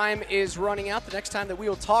 Your time is running out. The next time that we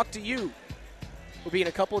will talk to you will be in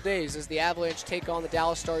a couple of days as the Avalanche take on the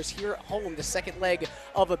Dallas Stars here at home, the second leg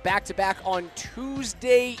of a back-to-back on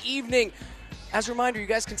Tuesday evening. As a reminder, you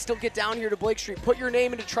guys can still get down here to Blake Street. Put your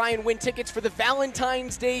name in to try and win tickets for the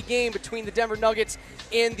Valentine's Day game between the Denver Nuggets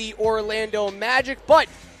and the Orlando Magic. But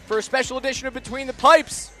for a special edition of Between the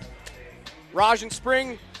Pipes, Raj and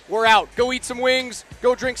Spring, we're out. Go eat some wings,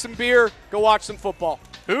 go drink some beer, go watch some football.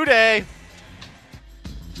 Hooday!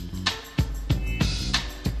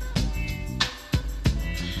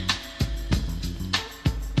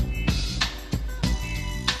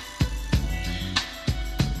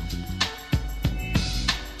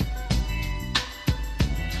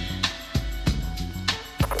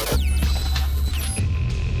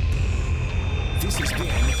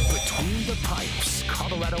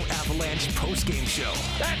 Avalanche post-game show.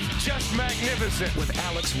 That's just magnificent. With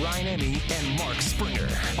Alex Ryanemi and Mark Springer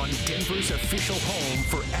on Denver's official home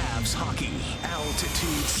for Avs hockey.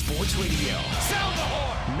 Altitude Sports Radio. Sound the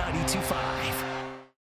horn! 92.5.